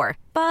looking for.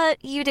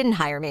 But you didn't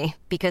hire me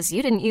because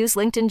you didn't use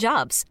LinkedIn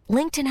Jobs.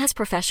 LinkedIn has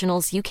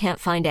professionals you can't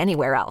find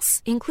anywhere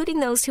else, including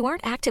those who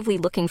aren't actively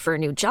looking for a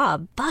new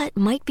job, but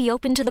might be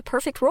open to the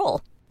perfect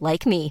role,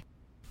 like me.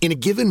 In a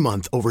given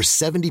month, over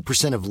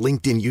 70% of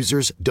LinkedIn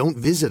users don't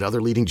visit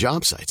other leading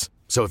job sites.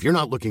 So if you're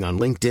not looking on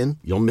LinkedIn,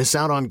 you'll miss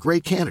out on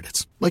great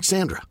candidates like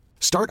Sandra.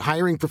 Start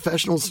hiring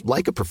professionals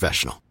like a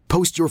professional.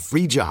 Post your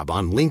free job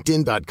on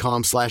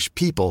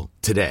linkedin.com/people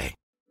today.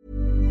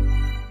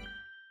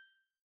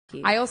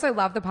 I also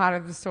love the part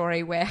of the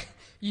story where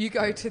you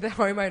go to the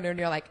homeowner and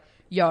you're like,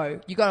 yo,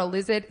 you got a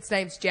lizard? Its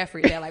name's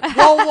Jeffrey. They're like,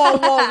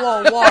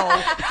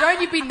 whoa.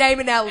 Don't you be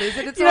naming our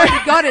lizard. It's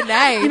already got a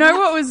name. You know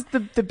what was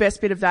the best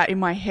bit of that in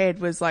my head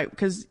was like,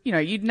 because, you know,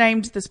 you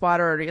named the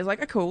spider already. I was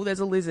like, oh, cool, there's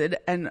a lizard.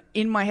 And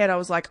in my head, I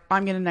was like,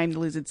 I'm going to name the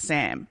lizard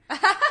Sam.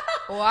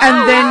 Wow.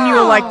 And then you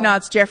were like, no,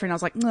 it's Jeffrey. And I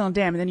was like, oh,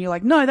 damn. And then you're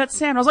like, no, that's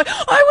Sam. And I was like,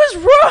 I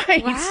was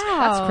right. Wow.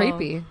 That's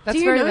creepy. That's Do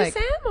you very know like,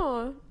 Sam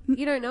or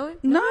you don't know him?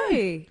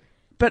 No.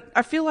 But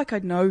I feel like I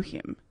know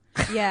him.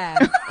 Yeah,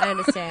 I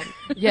understand.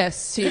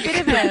 yes. He's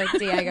a bit of a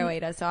Diego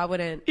eater, so I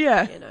wouldn't,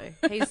 Yeah. you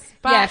know. He's,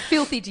 but Yeah,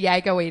 filthy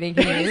Diego eating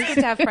he it's is. good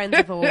to have friends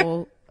of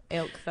all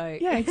ilk, though.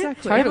 Yeah,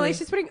 exactly. Totally. Emily,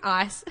 she's putting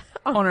ice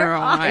On her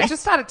eye. It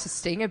just started to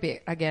sting a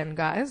bit again,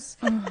 guys.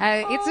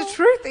 It's a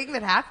true thing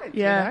that happened,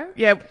 Yeah. you know?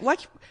 Yeah. Like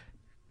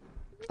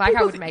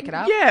I would make it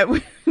up. Yeah.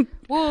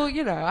 Well,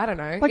 you know, I don't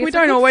know. Like, we It's a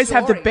don't good always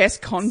have the story.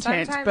 best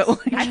content, Sometimes- but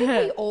like. I think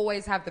we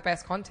always have the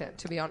best content,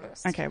 to be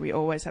honest. Okay, we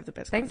always have the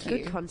best Thank content.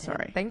 you. Good content.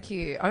 Sorry. Thank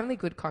you. Only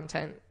good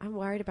content. I'm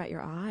worried about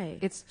your eye.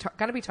 It's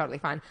going to be totally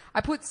fine.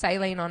 I put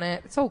saline on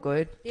it. It's all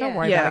good. Don't Yeah.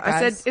 worry Yeah, about it, I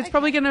guys. said it's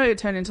probably going to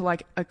turn into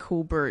like a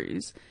cool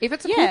bruise. If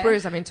it's a Yeah. cool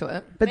bruise, I'm into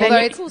it. But then Although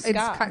you- it's, Cool it's,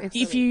 scar. it's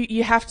If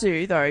you have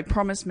to though,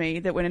 promise me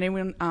that when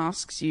anyone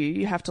asks you,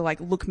 you have to like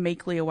look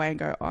meekly away and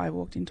go, "I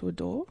walked into a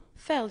door."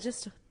 Fell,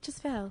 just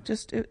fell.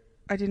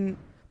 I didn't.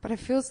 But that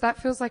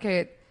feels like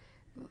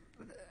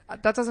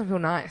that doesn't feel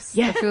nice.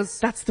 Yeah, It feels,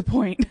 that's the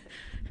point.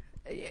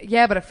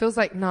 yeah, but it feels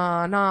like,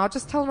 nah, I'll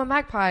just tell him a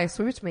magpie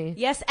swooped me.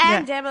 Yes,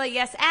 and Emily,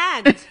 yes,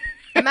 and.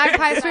 A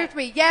magpie swooped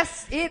me.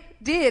 Yes, it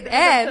did.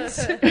 And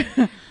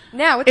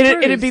now it's It'd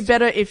be bruised.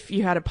 better if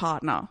you had a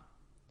partner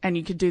and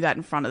you could do that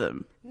in front of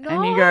them. No.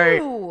 And you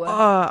go,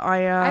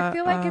 I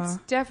feel like it's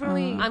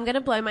definitely... I'm going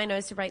to blow my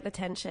nose to break the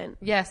tension.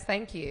 Yes,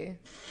 thank you.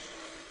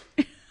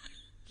 Did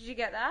you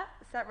get that?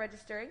 Is that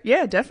registering?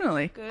 Yeah,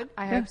 definitely. Good.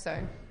 I hope so.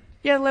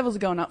 Yeah, levels are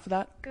going up for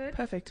that. Good.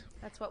 Perfect.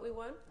 That's what we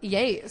want.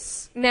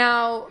 Yes.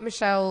 Now,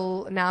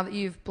 Michelle, now that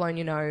you've blown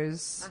your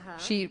nose,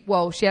 she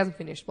hasn't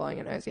finished blowing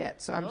her nose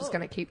yet, so I'm just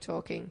going to keep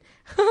talking.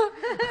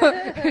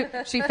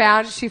 She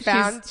found.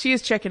 She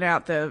is checking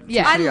out the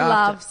Yeah. I tissue after.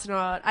 love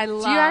snot. I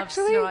love Do you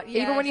actually? snot.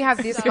 Even Yes, when you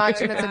have this so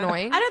much and it's good.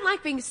 annoying? I don't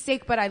like being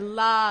sick, but I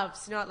love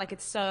snot. Like,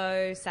 it's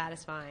so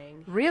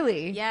satisfying.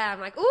 Really? Yeah,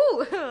 I'm like,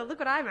 ooh, look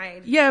what I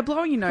made. Yeah,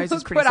 blowing your nose is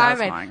Look pretty what I made.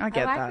 satisfying. I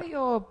get like that. that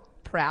you're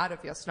proud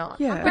of your snot.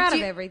 Yeah. I'm proud But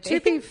of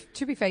everything.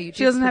 To be fair, you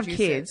She doesn't have produce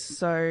kids, it.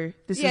 so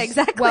this Yeah, is...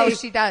 exactly. Well,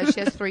 she does.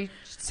 She has 3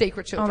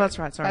 secret children. Oh, that's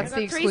right, sorry. That's I've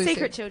the got 3 exclusive.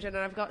 secret children,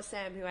 and I've got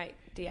Sam who ate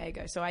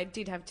Diego. So I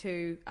did have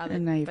 2 other,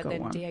 And now you've but got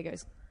then one.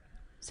 Diego's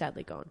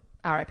sadly gone.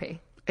 R.I.P.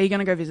 Are you going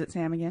to go visit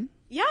Sam again?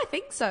 Yeah, I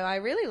think so. I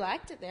really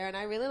liked it there, and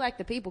I really like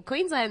the people.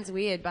 Queensland's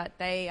weird, but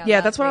they are Yeah,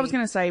 that's what I lovely. was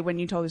going to say when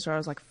you told the story. I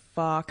was like,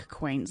 fuck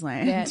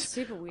Queensland. Yeah, it's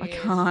super weird. I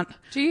can't.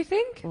 Do you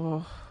think?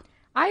 Oh,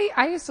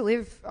 I used to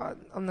live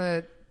on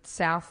the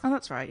south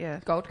that's right, yeah.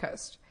 Gold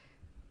Coast.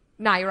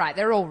 No, you're right.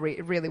 They're all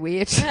really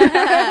weird.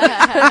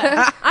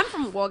 I'm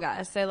from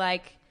Wagga, so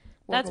like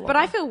that's. Wagga But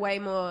I Wagga. feel way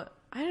more.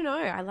 I don't know.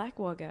 I like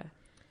Wagga.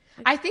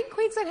 I think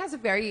Queensland has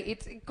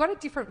it's got a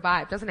different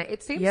vibe, doesn't it?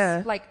 It seems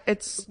Yeah, like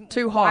it's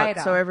too hot,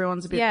 quieter. so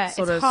everyone's a bit Yeah,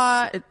 sort it's of...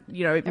 hot. It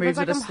moves Everyone's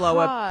at like, a "I'm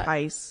slower hot."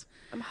 pace.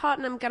 I'm hot,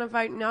 and I'm gonna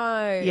vote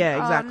no. Yeah,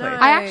 Oh, exactly. no.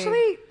 I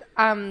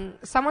actually,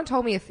 someone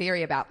told me a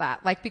theory about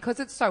that. Like, because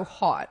it's so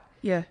hot,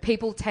 Yeah.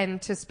 people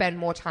tend to spend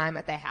more time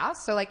at their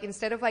house. So, like,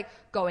 instead of, like,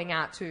 going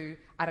out to,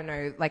 I don't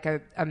know, like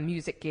a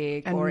music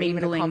gig And or even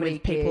a mingling comedy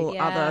with people gig.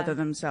 Yeah. other than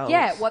themselves.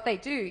 Yeah, what they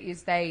do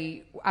is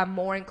they are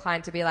more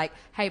inclined to be like,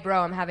 hey, bro,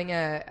 I'm having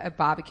a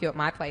barbecue at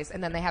my place.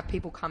 And then they have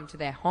people come to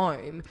their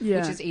home,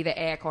 Yeah. which is either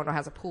aircon or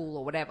has a pool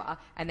or whatever.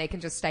 And they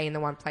can just stay in the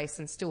one place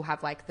and still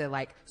have, like, the,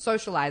 like,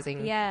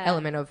 socializing Yeah.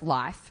 element of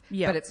life.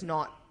 Yeah. But it's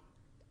not...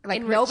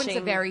 Like, Enriching, Melbourne's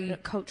a very...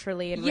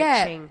 culturally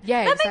Yeah, enriching.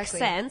 yeah, that exactly. makes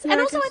sense. Yeah, and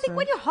I also, I guess think so.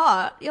 when you're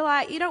hot, you're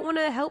like you don't want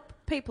to help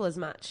people as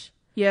much.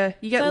 Yeah,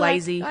 you get So,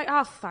 lazy. Like,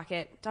 oh fuck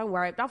it, don't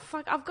worry. Oh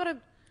fuck, I've got to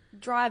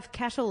drive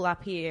cattle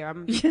up here.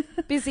 I'm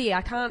busy.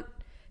 I can't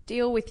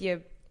deal with your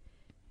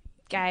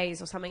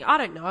gays or something. I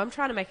don't know. I'm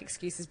trying to make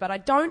excuses, but I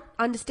don't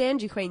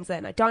understand you,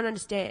 Queensland. I don't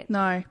understand.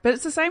 No, but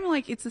it's the same.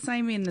 Like it's the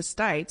same in the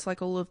States.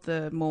 Like all of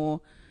the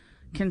more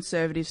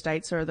conservative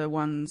states are the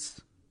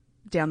ones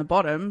down the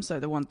bottom, so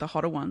the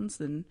hotter ones.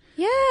 Then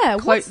Yeah,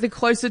 the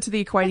closer to the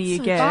equator you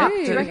so get. Fuck,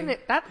 Dude. do you reckon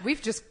that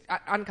we've just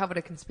uncovered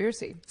a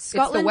conspiracy?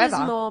 Scotland it's is the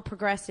weather. more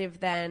progressive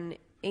than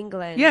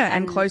England. Yeah,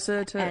 and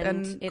closer to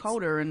and it's-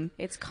 colder and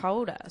It's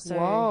colder. So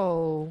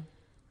Whoa.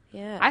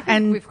 yeah, I think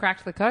And- we've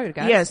cracked the code,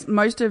 guys. yes,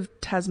 most of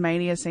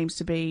Tasmania seems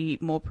to be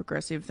more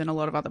progressive than a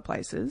lot of other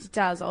places. it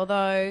does.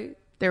 Although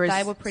There is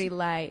they were pretty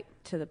late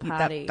to the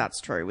party. that's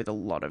true with a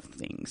lot of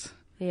things.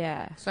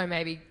 yeah. So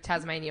maybe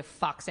Tasmania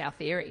fucks our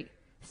theory.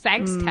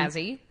 Thanks,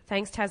 Tassie.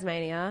 Thanks,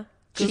 Tasmania.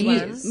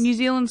 Cheers. New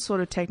Zealand's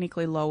sort of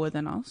technically lower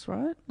than us,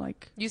 right?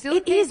 Like New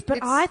Zealand It is, but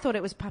it's- I thought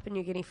it was Papua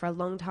New Guinea for a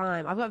long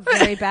time. I've got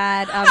very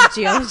bad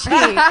geology,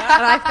 and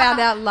I found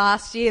out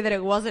last year that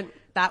it wasn't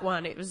that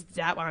one. It was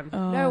that one.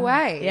 No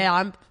way. Yeah,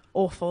 I'm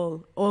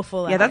awful.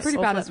 Yeah, at that's it. pretty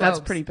bad as well.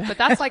 That's pretty bad. But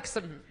that's like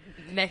some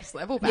next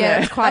level bad. Yeah,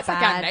 it's quite that's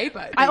bad. like our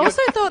neighbour. I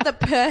also thought that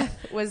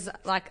Perth was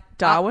like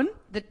Darwin?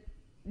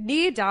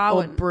 near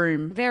Darwin, Or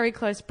Broome. very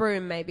close.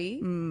 Broome, maybe.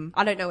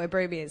 I don't know where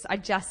Broome is. I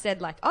just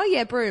said like, oh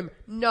yeah, Broome.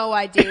 No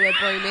idea where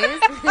Broome is.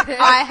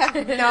 I have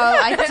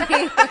no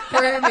idea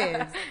where Broome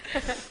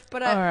is.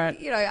 But All right.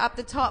 you know, up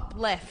the top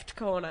left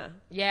corner.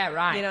 Yeah,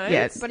 right. You know,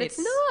 Yeah, but it's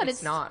not.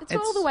 It's not. It's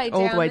all the way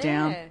down. all the way there.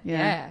 down. Yeah.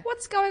 Yeah.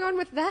 What's going on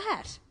with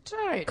that?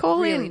 Don't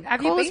Call really. in.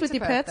 Have you Call been us with to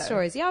your Perth though?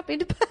 stories. Yeah, I've been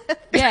to Perth.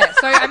 Yeah,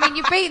 so I mean,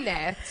 you've been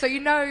there, so you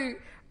know.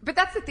 But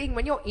that's the thing: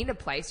 when you're in a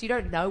place, you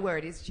don't know where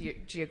it is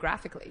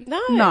geographically. No.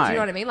 No. Do you know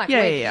what I mean? Like,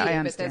 Yeah, we're yeah, here,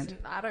 I but there's, understand.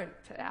 I don't.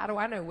 How do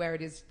I know where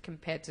it is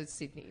compared to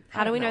Sydney?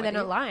 How do we I know have they're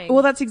no not idea. lying?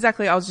 Well, that's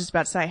exactly. I was just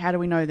about to say. How do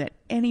we know that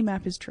any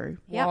map is true?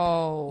 Yep.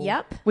 Whoa.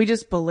 Yep. We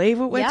just believe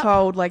what we're Yep.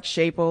 told, like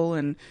sheeple,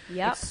 and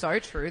Yep. It's so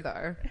true,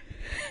 though.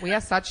 We are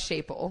such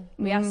sheeple.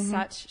 We are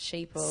such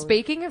sheeple.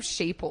 Speaking of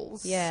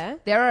sheeples, Yeah.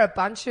 there are a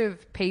bunch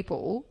of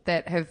people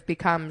that have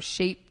become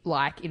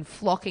sheep-like in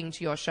flocking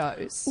to your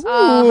shows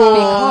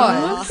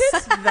because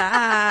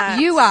that.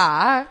 you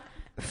are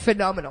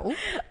phenomenal.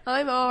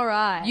 I'm all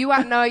right. You're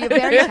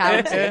very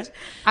talented.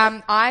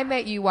 I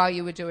met you while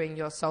you were doing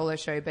your solo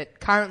show, but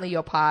currently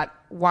you're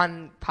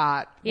one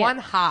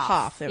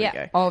half There Yeah. we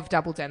go. of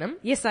Double Denim,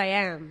 Yes, I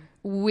am.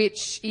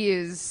 which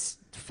is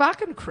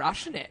fucking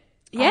crushing it.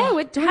 Yeah,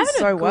 we're doing having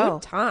so a good well.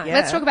 time. Yeah.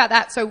 Let's talk about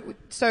that.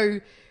 So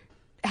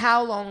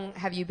how long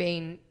have you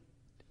been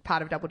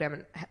part of Double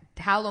Denim?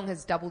 How long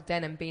has Double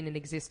Denim been in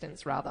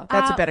existence, rather?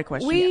 That's a better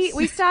question.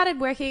 We started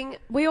working.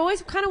 We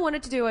always kind of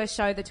wanted to do a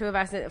show, the two of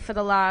us, for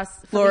the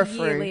year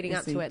Frew leading is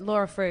up the- to it.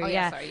 Laura Frew,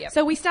 yeah, sorry, yep.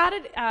 So we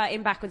started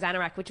in Backwards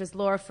Anorak, which was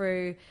Laura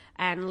Frew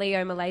and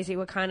Leo Malaysia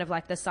were kind of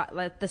like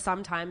the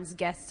sometimes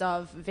guests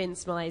of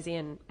Vince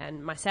Malaysia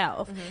and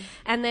myself. Mm-hmm.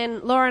 And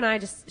then Laura and I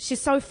she's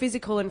so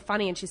physical and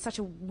funny, and she's such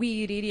a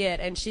weird idiot,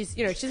 and she's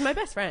my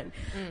best friend.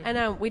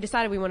 And we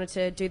decided we wanted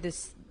to do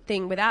this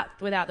thing without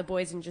the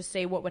boys and just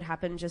see what would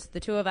happen, just the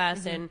two of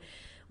us. And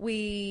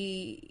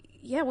we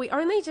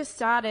only just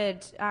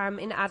started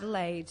in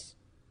Adelaide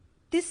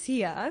this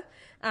year,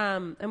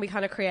 and we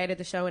kind of created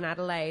the show in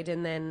Adelaide,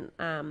 and then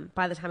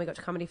by the time we got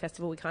to Comedy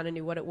Festival we kind of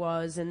knew what it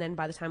was, and then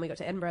by the time we got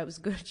to Edinburgh it was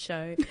a good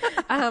show.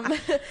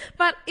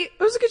 But It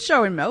was a good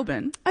show in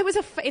Melbourne. it was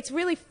it's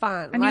really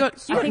fun. And you Like, got I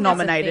think that's the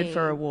nominated thing.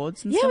 for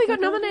awards and Yeah, stuff we got like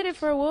that. nominated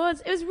for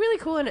awards. It was really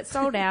cool, and it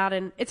sold out,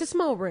 and it's a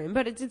small room,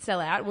 but it did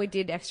sell out, and we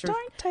did extra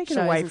Don't take it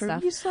shows away and from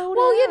stuff. you. Sold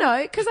Well, out. you know,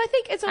 because I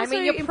think it's also I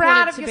mean, you're important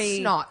proud of to your be...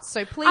 snot,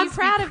 so please I'm be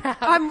proud of.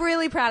 I'm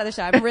really proud of the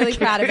show. I'm really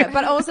proud of it.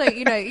 But also,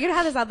 you know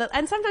how there's other,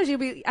 and sometimes you'll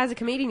be, as a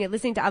comedian, you're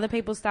listening to other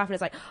people's stuff, and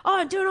it's like, oh,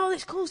 I'm doing all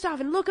this cool stuff,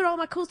 and look at all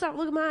my cool stuff.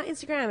 Look at my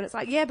Instagram, and it's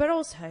like, yeah, but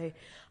also, I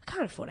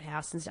can't afford a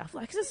house and stuff.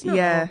 Like, 'cause it's not,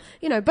 Yeah.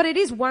 you know. But it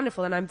is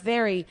wonderful, and I'm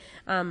very,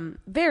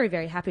 very,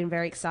 very happy and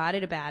very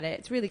excited about it.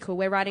 It's really cool.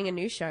 We're writing a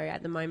new show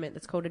at the moment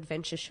that's called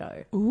Adventure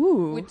Show.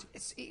 Ooh.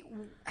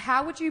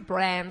 How would you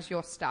brand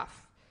your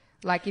stuff?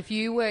 Like if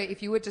you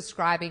were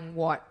describing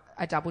what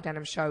a Double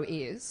Denim show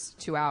is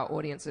to our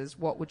audiences,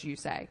 what would you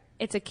say?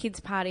 It's a kids'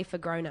 party for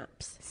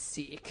grown-ups.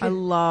 Sick. I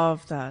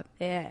love that.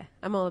 Yeah,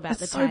 I'm all about That's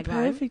the so tagline.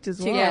 perfect as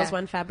Two well. girls,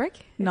 one fabric.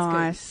 It's good.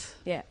 Nice.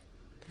 Yeah.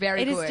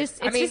 Very It is good.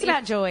 just, I it's mean, just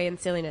about joy and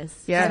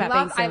silliness. Yeah. It's I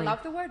about being I silly.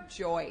 love the word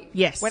joy.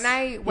 Yes. When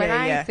I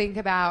Yeah. think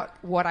about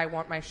what I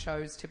want my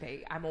shows to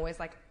be, I'm always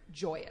like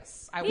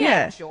joyous. I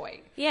Yeah. want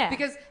joy. Yeah.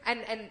 Because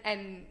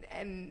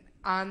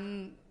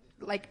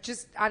like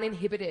just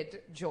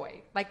uninhibited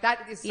joy. Like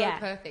that is so Yeah.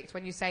 perfect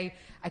when you say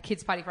a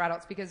kids party for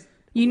adults, because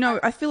You know,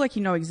 I feel like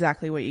you know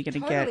exactly what you're going to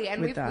totally, get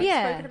and with we've that.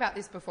 Yeah. spoken about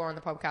this before on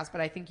the podcast,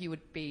 but I think you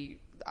would be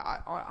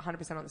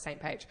 100% on the same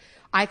page.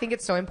 I think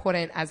it's so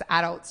important as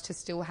adults to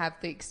still have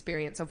the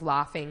experience of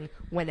laughing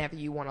whenever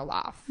you want to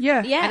laugh.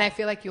 Yeah. Yeah. And I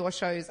feel like your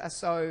shows are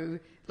so,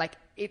 like,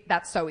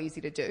 that's so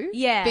easy to do.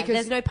 Yeah, Because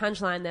there's no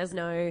punchline. There's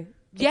no...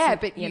 yeah,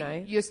 it's, but you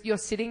know... you're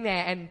sitting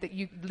there and that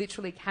you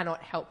literally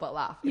cannot help but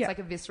laugh. It's Yeah. like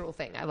a visceral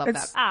thing. I love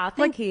It's- that. Ah,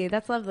 thank you.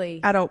 That's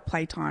lovely. Adult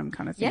playtime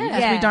kind of thing. Yeah.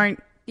 Because Yeah. we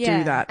don't Yeah.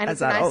 do that And as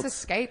it's a nice adults.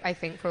 escape, I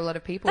think, for a lot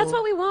of people. That's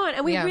what we want.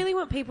 And we Yeah. really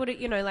want people to,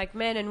 you know, like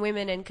men and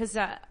women, and because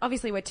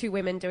obviously we're two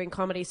women doing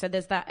comedy, so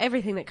there's that,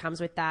 everything that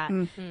comes with that.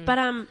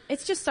 But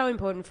it's just so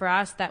important for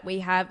us that we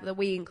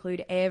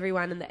include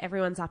everyone, and that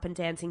everyone's up and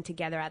dancing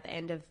together at the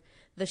end of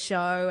the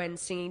show and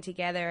singing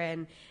together.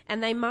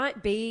 And they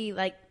might be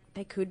like,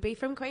 they could be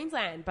from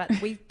Queensland, but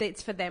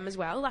it's for them as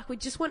well. Like, we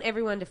just want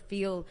everyone to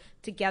feel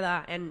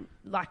together and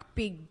like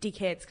big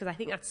dickheads, because I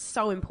think that's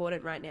so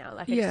important right now.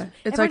 Like, Yeah.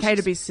 It's everyone's okay to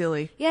just- be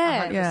silly.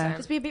 Yeah, 100%.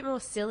 just be a bit more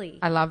silly.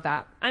 I love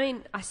that. I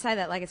mean, I say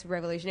that like it's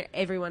revolutionary.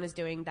 Everyone is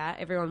doing that.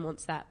 Everyone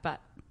wants that.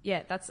 But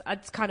yeah,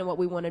 that's kind of what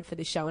we wanted for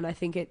this show, and I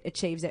think it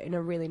achieves it in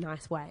a really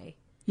nice way.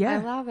 Yeah. I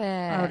love it.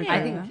 would agree I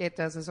with think that. it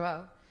does as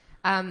well.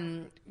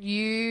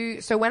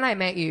 So when I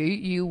met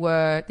you,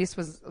 this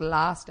was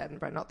last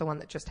Edinburgh, not the one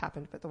that just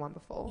happened, but the one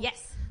before.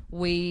 Yes.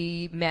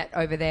 We met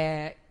over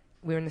there.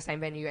 We were in the same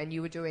venue, and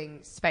you were doing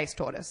Space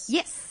Tortoise.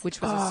 Yes.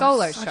 Which was a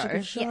solo such a show.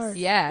 good show. Yes.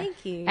 Yeah.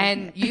 Thank you.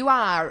 And you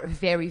are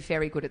very,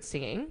 very good at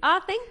singing. Oh,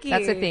 thank you.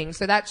 That's the thing.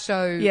 So that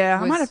show. Yeah,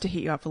 I was- might have to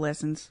hit you up for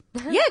lessons.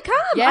 Yeah, come.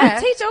 Yeah.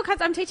 I teach all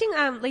kinds. I'm teaching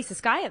Lisa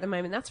Sky at the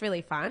moment. That's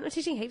really fun. I'm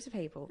teaching heaps of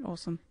people.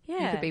 Awesome.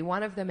 Yeah. You could be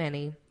one of the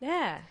many.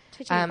 Yeah.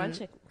 Teaching a bunch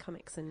of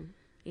comics and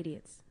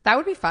idiots. That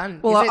would be fun.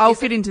 Well, Is it- I'll is it-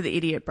 fit into the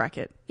idiot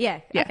bracket. Yeah.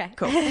 Yeah, Okay.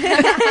 cool.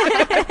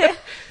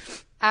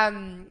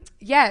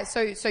 Yeah.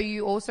 So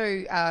you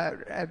also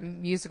are a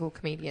musical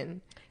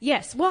comedian.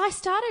 Yes. Well, I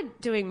started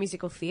doing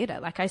musical theatre.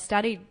 Like, I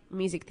studied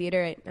music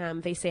theatre at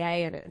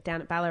VCA and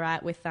down at Ballarat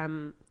with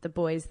the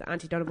boys, the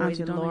Auntie Donna boys,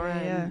 Auntie and Donna,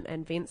 Laura yeah.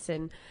 and Vince.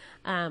 And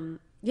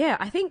yeah,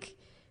 I think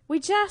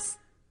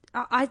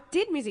I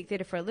did music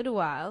theatre for a little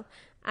while,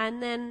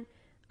 and then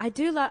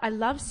I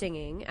love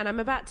singing, and I'm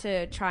about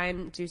to try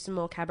and do some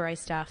more cabaret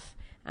stuff.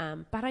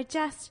 But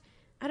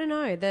I don't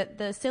know,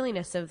 the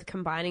silliness of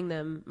combining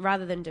them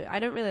rather than I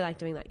don't really like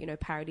doing, like, you know,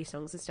 parody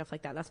songs and stuff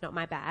like that. That's not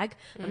my bag.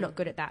 I'm not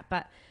good at that.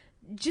 But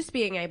just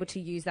being able to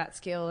use that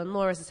skill, and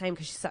Laura's the same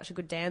because she's such a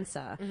good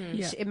dancer.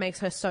 Yeah. It makes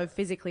her so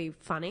physically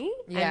funny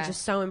Yeah. and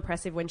just so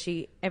impressive when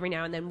she, every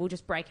now and then, will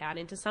just break out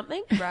into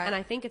something. Right. And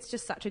I think it's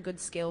just such a good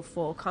skill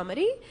for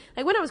comedy.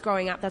 Like, when I was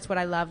growing up, that's what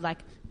I loved. Like,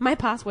 my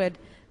password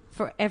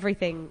for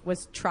everything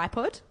was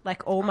tripod.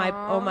 Like, all my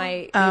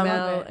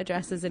email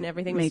addresses and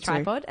everything Me was too.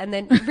 tripod. And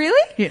then,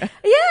 really? Yeah.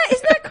 Yeah,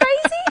 isn't that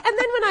crazy? And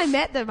then when when I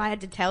met them, I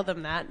had to tell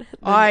them that.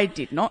 I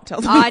did not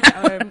tell them.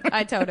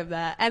 I told him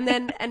that.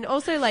 And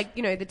also like,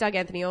 you know, the Doug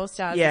Anthony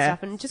All-Stars and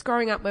stuff, and just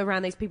growing up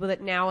around these people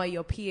that now are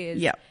your peers.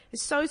 Yeah.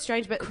 It's so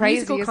strange, but Crazy,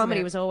 musical comedy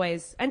isn't it? was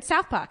always, and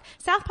South Park,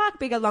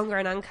 Bigger, Longer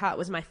and Uncut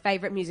was my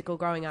favorite musical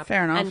growing up.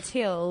 Fair enough.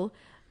 Until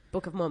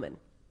Book of Mormon.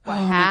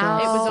 Wow.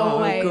 It was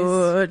always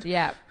good.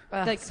 Yeah.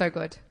 Like, So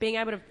good. being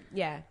able to,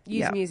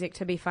 use music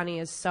to be funny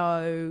is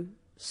so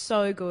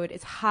good.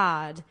 It's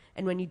hard.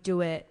 And when you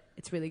do it,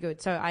 it's really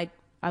good. So I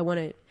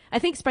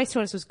think Space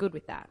Tortoise was good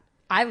with that.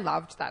 I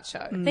loved that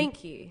show.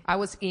 Thank you. I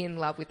was in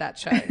love with that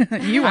show.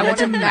 You I wanted want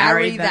to to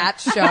marry marry that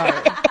show.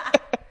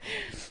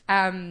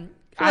 I feel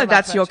like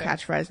that's love your that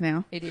show. catchphrase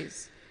now. It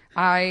is.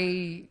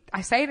 I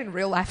say it in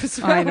real life as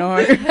well. I know.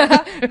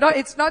 No,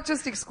 it's not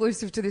just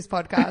exclusive to this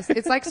podcast.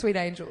 It's like Sweet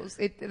Angels.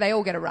 They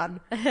all get a run.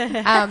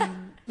 I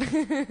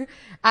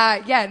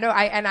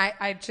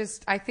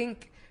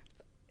think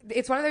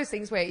it's one of those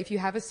things where if you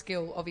have a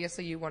skill,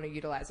 obviously you want to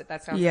utilize it.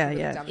 That sounds like a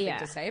really dumb thing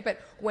to say, but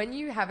when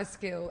you have a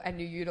skill and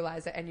you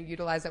utilize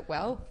it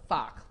well,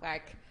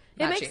 magic.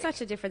 It makes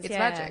such a difference. It's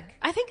yeah. magic.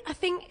 I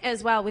think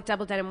as well with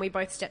Double Denim, we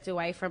both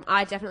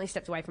I definitely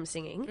stepped away from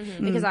singing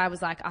because I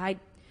was like, I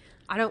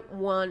don't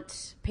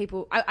want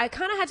people. I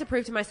kind of had to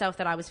prove to myself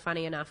that I was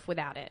funny enough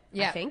without it.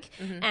 Yeah. I think,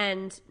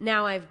 and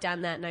now I've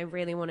done that, and I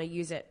really want to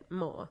use it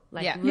more.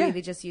 Like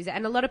just use it.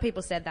 And a lot of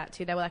people said that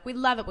too. They were like, "We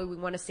love it, but we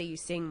want to see you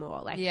sing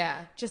more. Like,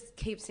 just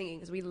keep singing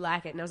because we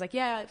like it." And I was like,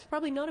 "Yeah, it's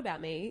probably not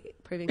about me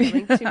proving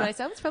something to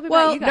myself. It's probably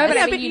about you guys." No, but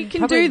Yeah, I mean, but you can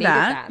probably do needed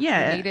that.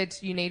 Yeah.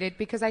 you needed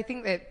because I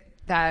think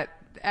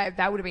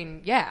that would have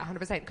been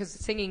 100% because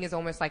singing is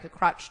almost like a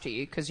crutch to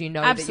you because you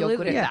know that you're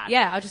good at that.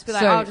 Yeah, I'll just be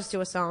like, I'll just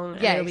do a song.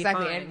 And it'll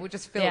exactly, be fine. and we'll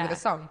just fill it with a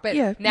song. But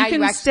Yeah, now you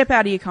can actually step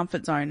out of your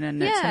comfort zone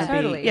and it's going to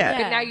totally. be...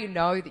 Yeah. But now you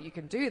know that you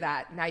can do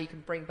that. Now you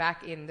can bring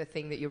back in the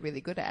thing that you're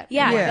really good at.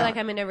 Yeah, I Yeah. feel like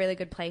I'm in a really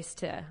good place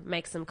to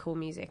make some cool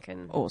music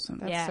and Awesome.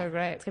 That's so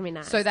great. It's gonna be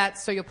nice.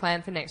 So your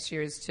plan for next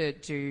year is to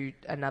do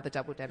another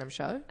Double Denim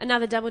show.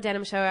 Another Double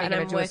Denim show, and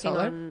gonna I'm do a working solo?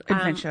 on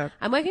Adventure.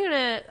 I'm working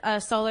on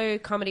a solo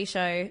comedy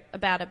show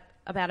about a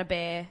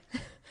bear.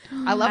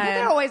 I love that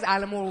they're always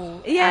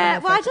animal. Yeah,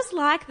 animal well, I focused. just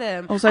like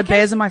them. Also,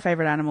 bears are my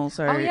favourite animal,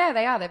 so... Oh yeah,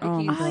 they are. They're big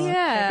my cuties. Oh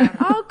yeah.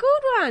 Oh,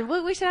 good one.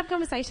 Well, we should have a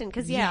conversation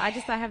because I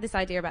have this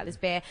idea about this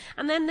bear,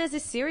 and then there's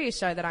this serious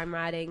show that I'm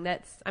writing.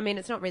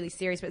 It's not really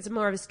serious, but it's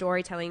more of a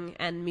storytelling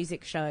and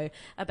music show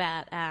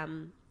about.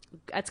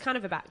 It's kind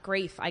of about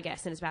grief, I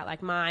guess, and it's about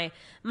like my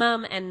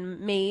mum and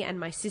me and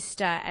my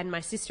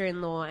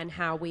sister-in-law and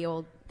how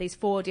these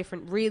four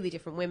really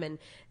different women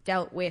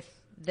dealt with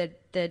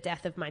the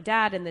death of my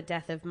dad and the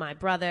death of my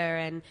brother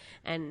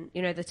and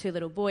you know the two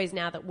little boys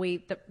now that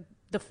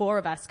the four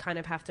of us kind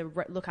of have to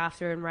look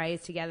after and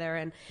raise together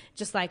and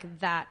just like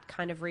that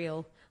kind of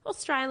real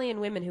Australian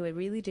women who are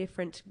really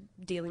different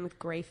dealing with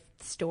grief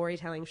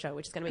storytelling show,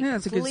 which is going to be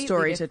it's a good completely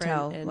story to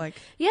different tell. and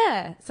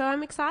yeah, so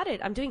I'm excited.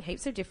 I'm doing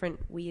heaps of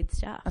different weird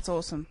stuff. That's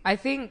awesome. I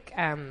think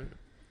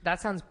that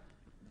sounds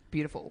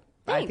beautiful.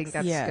 Thanks. I think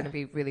that's going to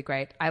be really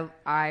great.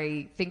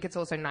 I think it's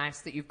also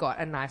nice that you've got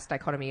a nice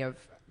dichotomy of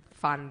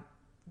fun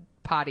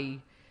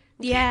party.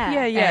 Yeah.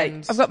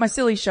 And I've got my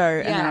silly show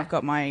and then I've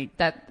got my...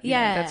 That's really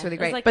It's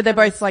great. like But they're on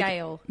a both like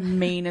scale.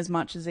 mean as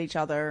much as each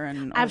other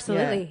and...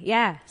 Absolutely,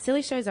 yeah.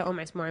 Silly shows are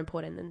almost more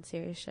important than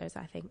serious shows,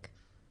 I think.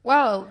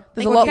 Well,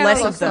 There's a lot Kel less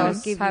and of them.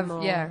 Sauce Give you have,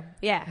 more.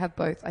 yeah, have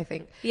both, I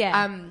think.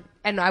 Yeah.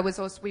 And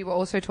we were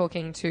also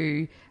talking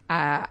to,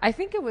 I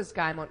think it was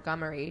Guy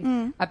Montgomery,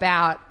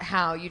 about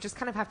how you just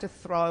kind of have to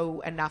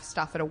throw enough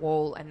stuff at a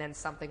wall and then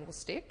something will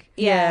stick.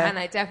 Yeah. And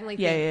I definitely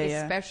think,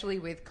 especially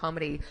with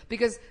comedy,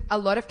 because a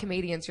lot of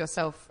comedians,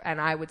 yourself, and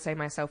I would say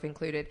myself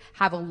included,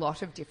 have a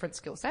lot of different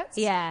skill sets.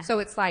 Yeah. So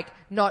it's like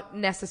not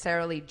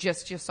necessarily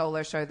just your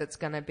solo show that's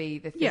going to be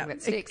the thing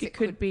that sticks. It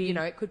could be... You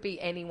know, it could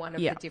be any one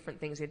of the different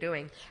things you're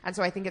doing. And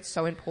so I think it's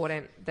so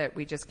important that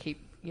we just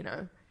keep,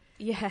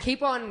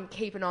 keep on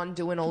keeping on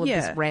doing all of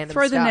this random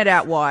Throw stuff. the net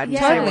out wide. And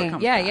Totally. see what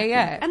comes Yeah, back.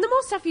 yeah. And the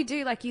more stuff you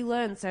do, like you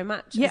learn so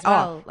much Yeah, as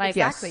well. oh, Like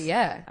Exactly,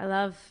 yeah. I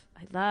love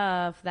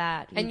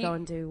that. And Go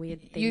and do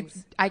weird You,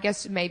 things. I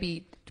guess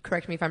maybe,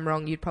 correct me if I'm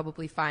wrong, you'd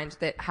probably find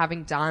that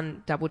having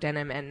done Double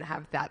Denim and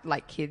have that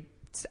like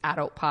kids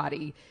adult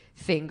party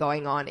thing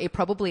going on, it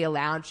probably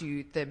allowed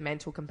you the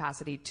mental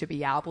capacity to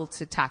be able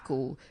to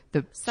tackle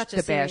the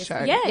bear serious-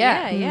 show.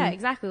 Yeah,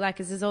 exactly. Like,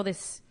 'cause there's all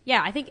this.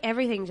 Yeah, I think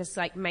everything just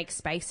like makes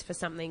space for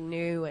something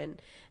new,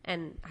 and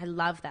I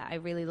love that. I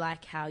really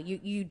like how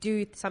you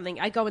do something.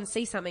 I go and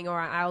see something, or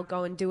I'll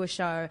go and do a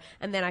show,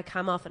 and then I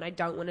come off and I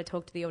don't want to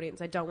talk to the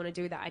audience. I don't want to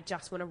do that. I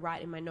just want to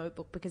write in my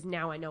notebook because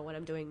now I know what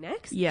I'm doing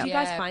next. Yeah. Do you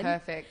guys Yeah, find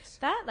perfect.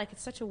 that? Like,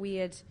 it's such a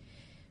weird.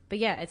 But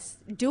yeah, it's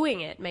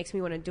doing it makes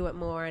me want to do it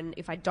more. And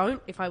if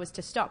I was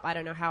to stop, I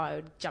don't know how I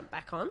would jump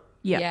back on.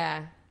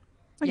 Yeah.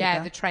 I get Yeah,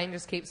 that. the train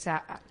just keeps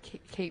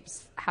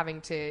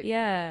having to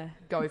Yeah.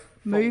 go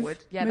Move. forward.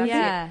 Yeah, Move. that's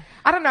Yeah. it.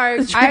 I don't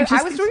know. train just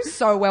I was doing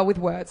so well with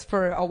words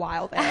for a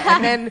while there,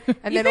 and then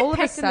You've been all of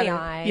a pecked in the sudden,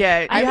 eye. Yeah,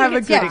 you I have a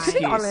think good it's- excuse. To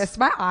be honest,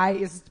 my eye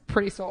is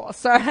pretty sore.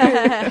 So,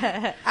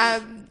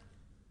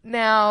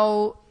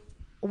 now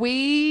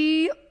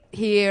we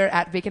here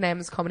at Vic and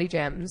M's Comedy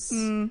Gems,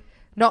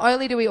 not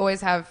only do we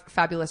always have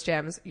fabulous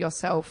gems,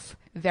 yourself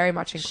very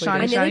much included.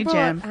 Shiny, I nearly shiny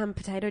bought gem.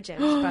 potato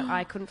gems, but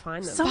I couldn't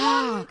find them.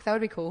 Fuck, that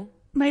would be cool.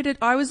 Made it.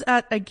 I was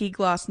at a gig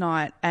last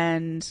night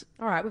and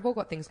All right, we've all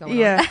got things going on.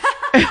 yeah,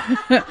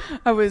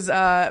 I was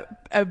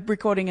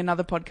recording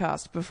another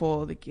podcast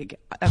before the gig.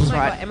 That's Oh my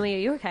right. God, Emily, are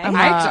you okay?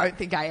 I don't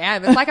think I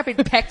am. It's like I've been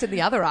pecked in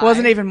the other eye.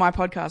 Wasn't even my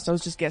podcast. I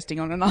was just guesting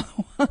on another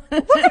one.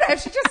 Look at her.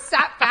 She just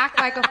sat back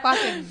like a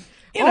fucking...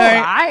 You all know.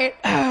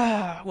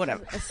 right.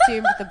 Whatever.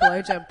 Assumed the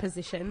blowjob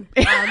position.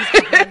 Arms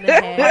behind the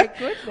head.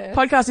 Goodness.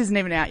 Podcast isn't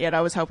even out yet. I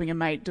was helping a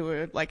mate do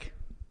it.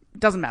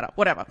 Doesn't matter.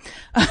 Whatever.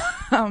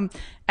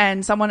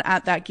 And someone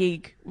at that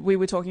gig, we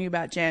were talking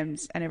about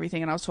gems and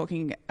everything, and I was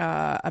talking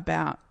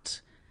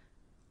about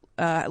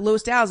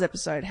Lewis Dow's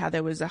episode, how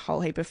there was a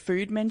whole heap of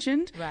food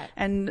mentioned. Right.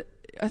 And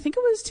I think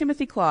it was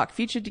Timothy Clark,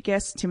 future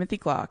guest Timothy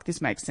Clark.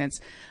 This makes sense.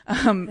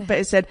 But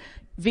it said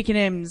Vic and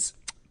M's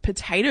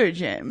potato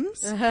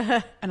gems.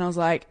 And I was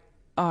like,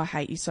 oh, I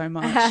hate you so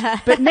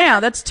much. But now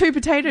that's two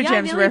potato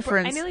gems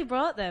reference. I nearly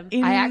brought them.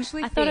 I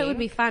thought it would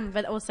be fun,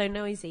 but also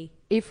noisy.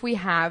 If we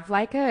have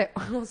like a...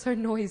 Also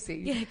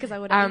noisy. Yeah, because I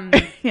would have.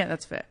 Yeah,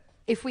 that's fair.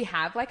 If we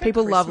have like a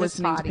People love Christmas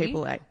listening to party,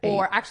 people eat.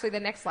 or actually the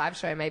next live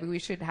show, maybe we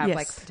should have Yes.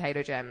 like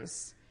potato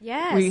gems.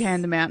 Yes. We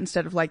hand them out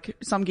instead of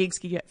some gigs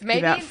give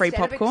Maybe out free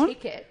instead popcorn. of a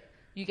ticket,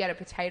 you get a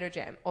potato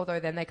gem.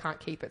 Although then they can't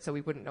keep it, so we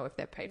wouldn't know if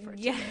they're paid for it.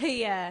 Yeah,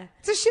 yeah.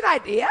 It's a shit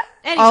idea.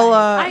 Anyway, I'll,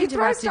 I You throw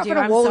interrupted stuff you. at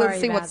a I'm wall and sorry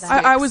see about what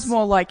that. I was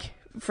more like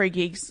free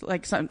gigs.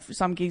 Like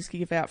some gigs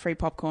give out free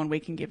popcorn. We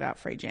can give out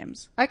free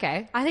gems.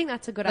 Okay, I think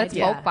that's a good let's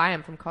idea. bulk buy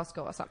them from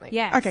Costco or something.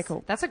 Yes. Okay,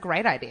 cool. That's a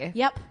great idea.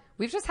 Yep.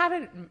 We've just had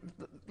it.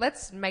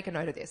 Let's make a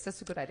note of this.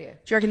 That's a good idea.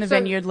 Do you reckon the So-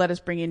 venue would let us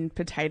bring in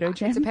potato It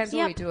gems? depends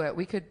when we Yep. do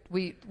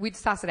it. We'd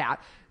suss it out.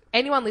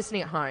 Anyone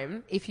listening at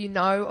home, if you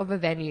know of a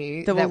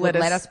venue That that, will would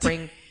let let us- us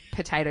bring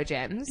potato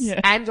gems Yeah.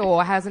 and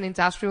or has an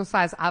industrial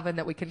size oven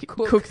that we can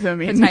cook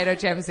them in. potato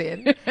gems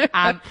in,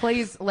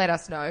 please let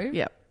us know.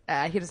 Yep.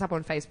 Hit us up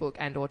on Facebook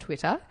and or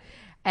Twitter.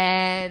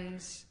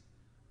 And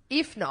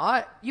if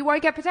not, you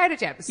won't get potato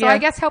gems. So Yeah. I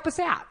guess help us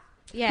out.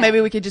 Yeah.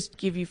 Maybe we could just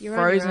give you You're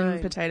on your frozen own.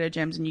 potato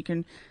gems and you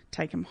can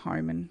take them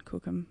home and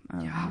cook them.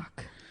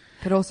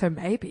 But also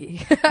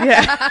maybe.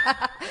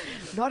 Yeah.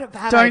 Not a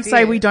bad Don't idea.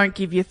 say we don't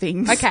give you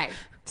things. Okay,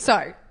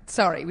 so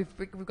sorry,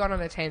 we've gone on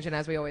a tangent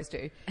as we always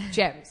do.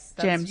 Gems.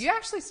 Gems. You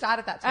actually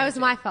started that. That was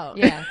tangent. my fault.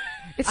 Yeah.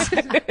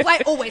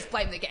 Always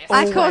blame the guest.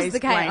 I caused Always the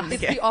chaos. blame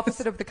It's the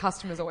opposite of the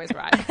customer's always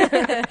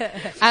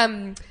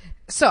right.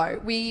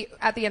 So we,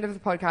 at the end of the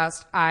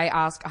podcast, I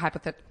ask a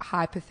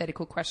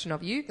hypothetical question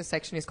of you. The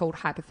section is called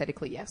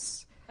Hypothetically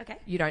Yes. Okay.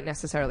 You don't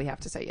necessarily have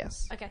to say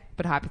yes. Okay.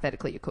 But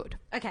hypothetically you could.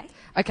 Okay.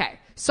 Okay.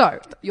 So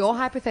your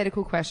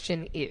hypothetical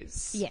question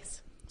is...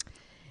 Yes.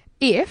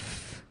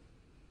 If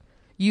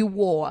you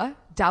wore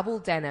double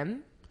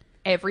denim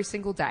every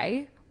single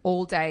day,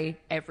 all day,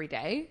 every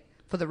day,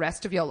 for the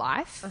rest of your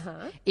life,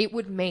 it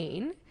would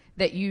mean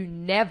that you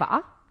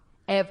never,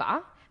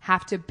 ever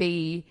have to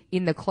be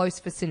in the close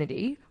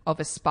vicinity of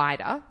a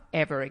spider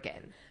ever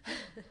again.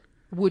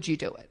 Would you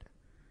do it?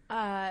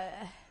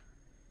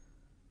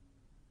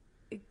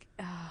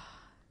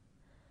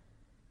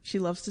 She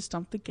loves to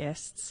stump the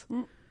guests.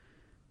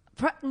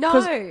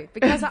 No,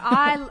 because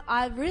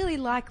I really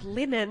like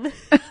linen.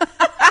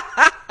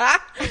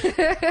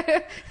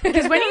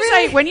 Because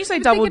when you say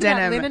double thinking about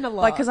denim, linen a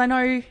lot. like, because I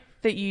know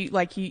that you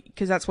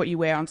because that's what you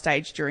wear on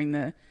stage during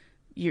the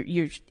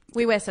you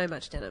We wear so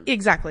much denim.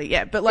 exactly,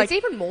 yeah, but like it's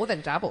even more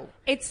than double.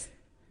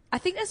 I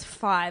think there's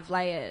 5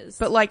 layers.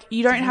 but like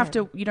you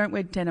don't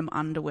wear denim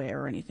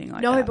underwear or anything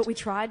like that. no, but we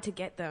tried to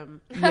get them.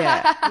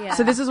 yeah. Yeah.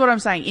 So this is what I'm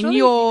saying. In Surely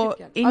your you could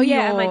get- in Oh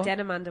yeah, your, am I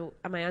denim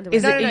underwear?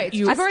 Is No, it no, it's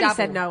you? I've already double.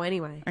 said no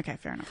anyway. Okay,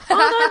 fair enough. Oh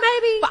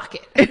no,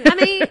 maybe. Fuck it. I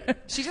mean,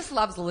 She just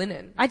loves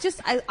linen.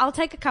 I'll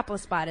take a couple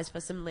of spiders for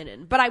some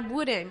linen, but I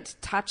wouldn't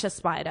touch a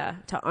spider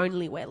to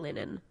only wear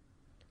linen.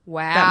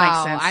 Wow. That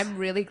makes sense. I'm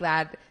really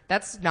glad.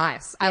 That's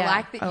nice. I Yeah.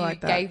 like that I you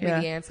like that, gave me yeah.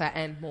 the answer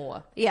and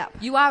more. Yep.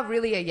 You are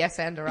really a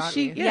yes-ender, aren't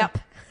you? Yeah.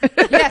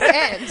 Yep.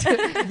 Yes,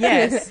 and.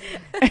 Yes.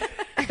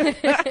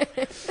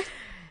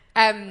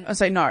 I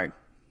say no.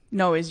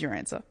 No is your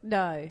answer.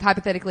 No.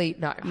 Hypothetically,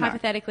 no.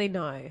 Hypothetically,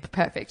 no.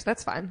 Perfect.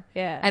 That's fine.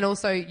 Yeah. And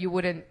also, you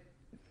wouldn't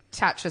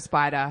touch a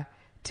spider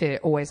to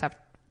always have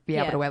be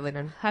able Yeah. to wear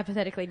linen.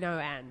 Hypothetically, no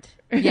and.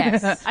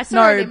 Yes. I saw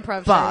No, an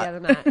improv show but- the other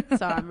night,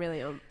 so I'm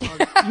really on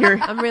You're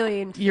I'm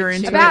really into You're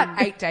into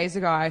About 8 days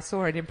ago, I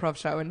saw an improv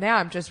show, and now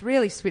I'm just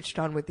really switched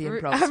on with the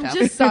improv I'm stuff.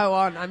 just so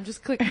on. I'm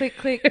just click, click,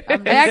 click. I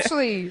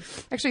actually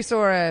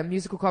saw a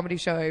musical comedy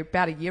show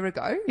about a year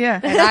ago. Yeah.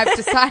 And I've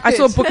decided... I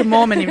saw Book of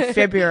Mormon in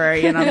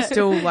February and I'm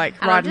still like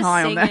And riding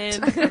I'm high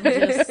just on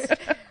that.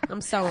 singing.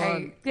 I'm so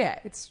on. yeah,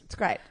 it's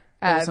great.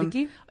 Awesome.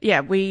 Vicky?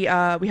 Yeah, we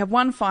have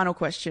one final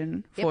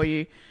question for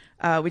you,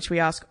 which we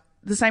ask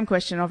the same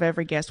question of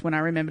every guest when I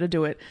remember to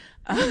do it.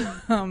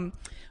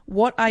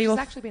 What are your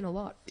It's actually been a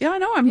lot. Yeah, I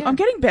know. I'm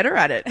getting better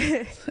at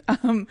it.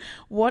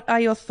 What are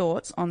your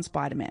thoughts on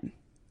Spider-Man?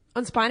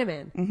 On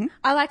Spider-Man.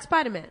 I like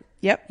Spider-Man.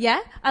 Yep. Yeah,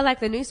 I like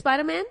the new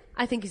Spider-Man.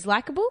 I think he's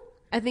likable.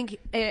 I think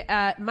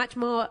much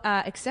more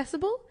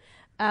accessible.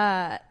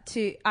 I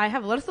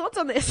have a lot of thoughts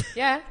on this.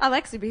 Yeah. I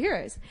like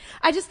superheroes.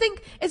 I just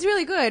think it's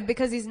really good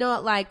because he's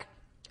not like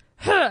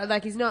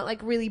he's not like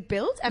really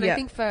built. And I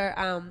think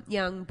for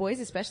young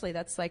boys especially,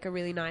 that's like a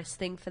really nice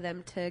thing for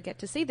them to get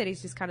to see, that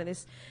he's just kind of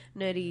this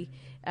nerdy,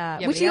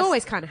 which he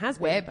always kind of has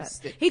webs.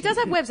 Been, he does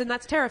have webs, and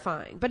that's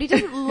terrifying. But he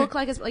doesn't look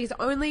like he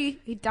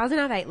doesn't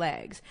have 8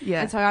 legs.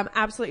 Yeah. And so I'm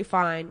absolutely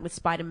fine with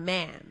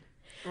Spider-Man.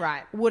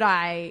 Right. Would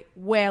I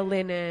wear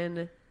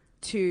linen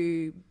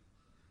to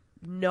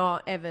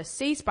not ever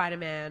see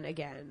Spider-Man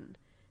again?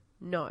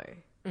 No.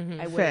 I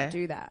wouldn't Fair.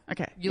 do that.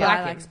 Okay.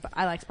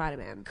 I like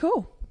Spider-Man.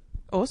 Cool.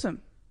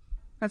 Awesome.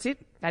 That's it.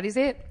 That is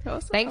it.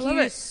 Awesome. Thank I love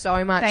you it.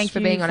 so much Thank for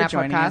you being on for our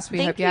joining podcast. us. We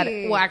Thank hope you had.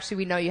 you. Well, actually,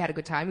 we know you had a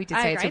good time. You did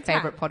I say had it's a your great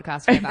favorite time.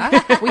 podcast ever.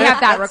 We have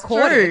that That's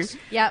recorded. true.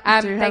 Yep. do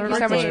have Thank it you so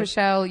much, recorded.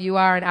 Michelle. You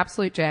are an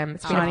absolute gem.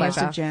 It's been a Tiniest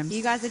pleasure. of gems.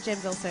 You guys are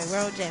gems also. We're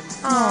all gems.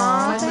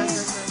 Aww,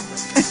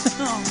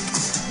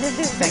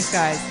 thanks,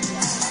 guys.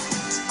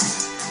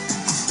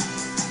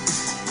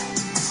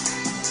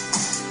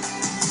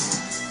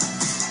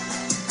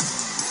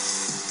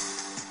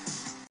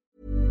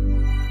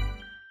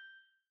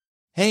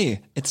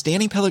 Hey, it's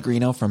Danny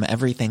Pellegrino from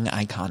Everything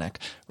Iconic.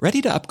 Ready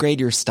to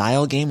upgrade your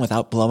style game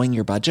without blowing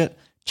your budget?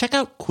 Check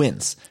out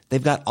Quince.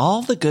 They've got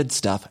all the good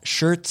stuff,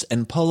 shirts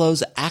and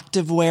polos,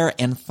 activewear,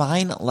 and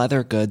fine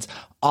leather goods,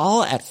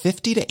 all at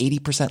 50 to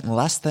 80%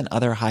 less than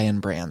other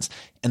high-end brands.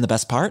 And the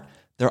best part?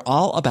 They're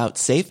all about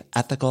safe,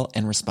 ethical,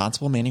 and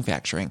responsible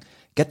manufacturing.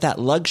 Get that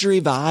luxury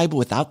vibe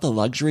without the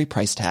luxury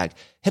price tag.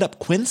 Hit up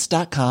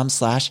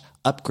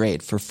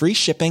quince.com/upgrade for free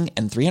shipping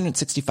and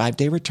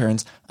 365-day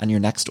returns on your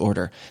next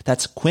order.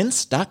 That's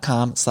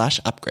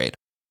quince.com/upgrade.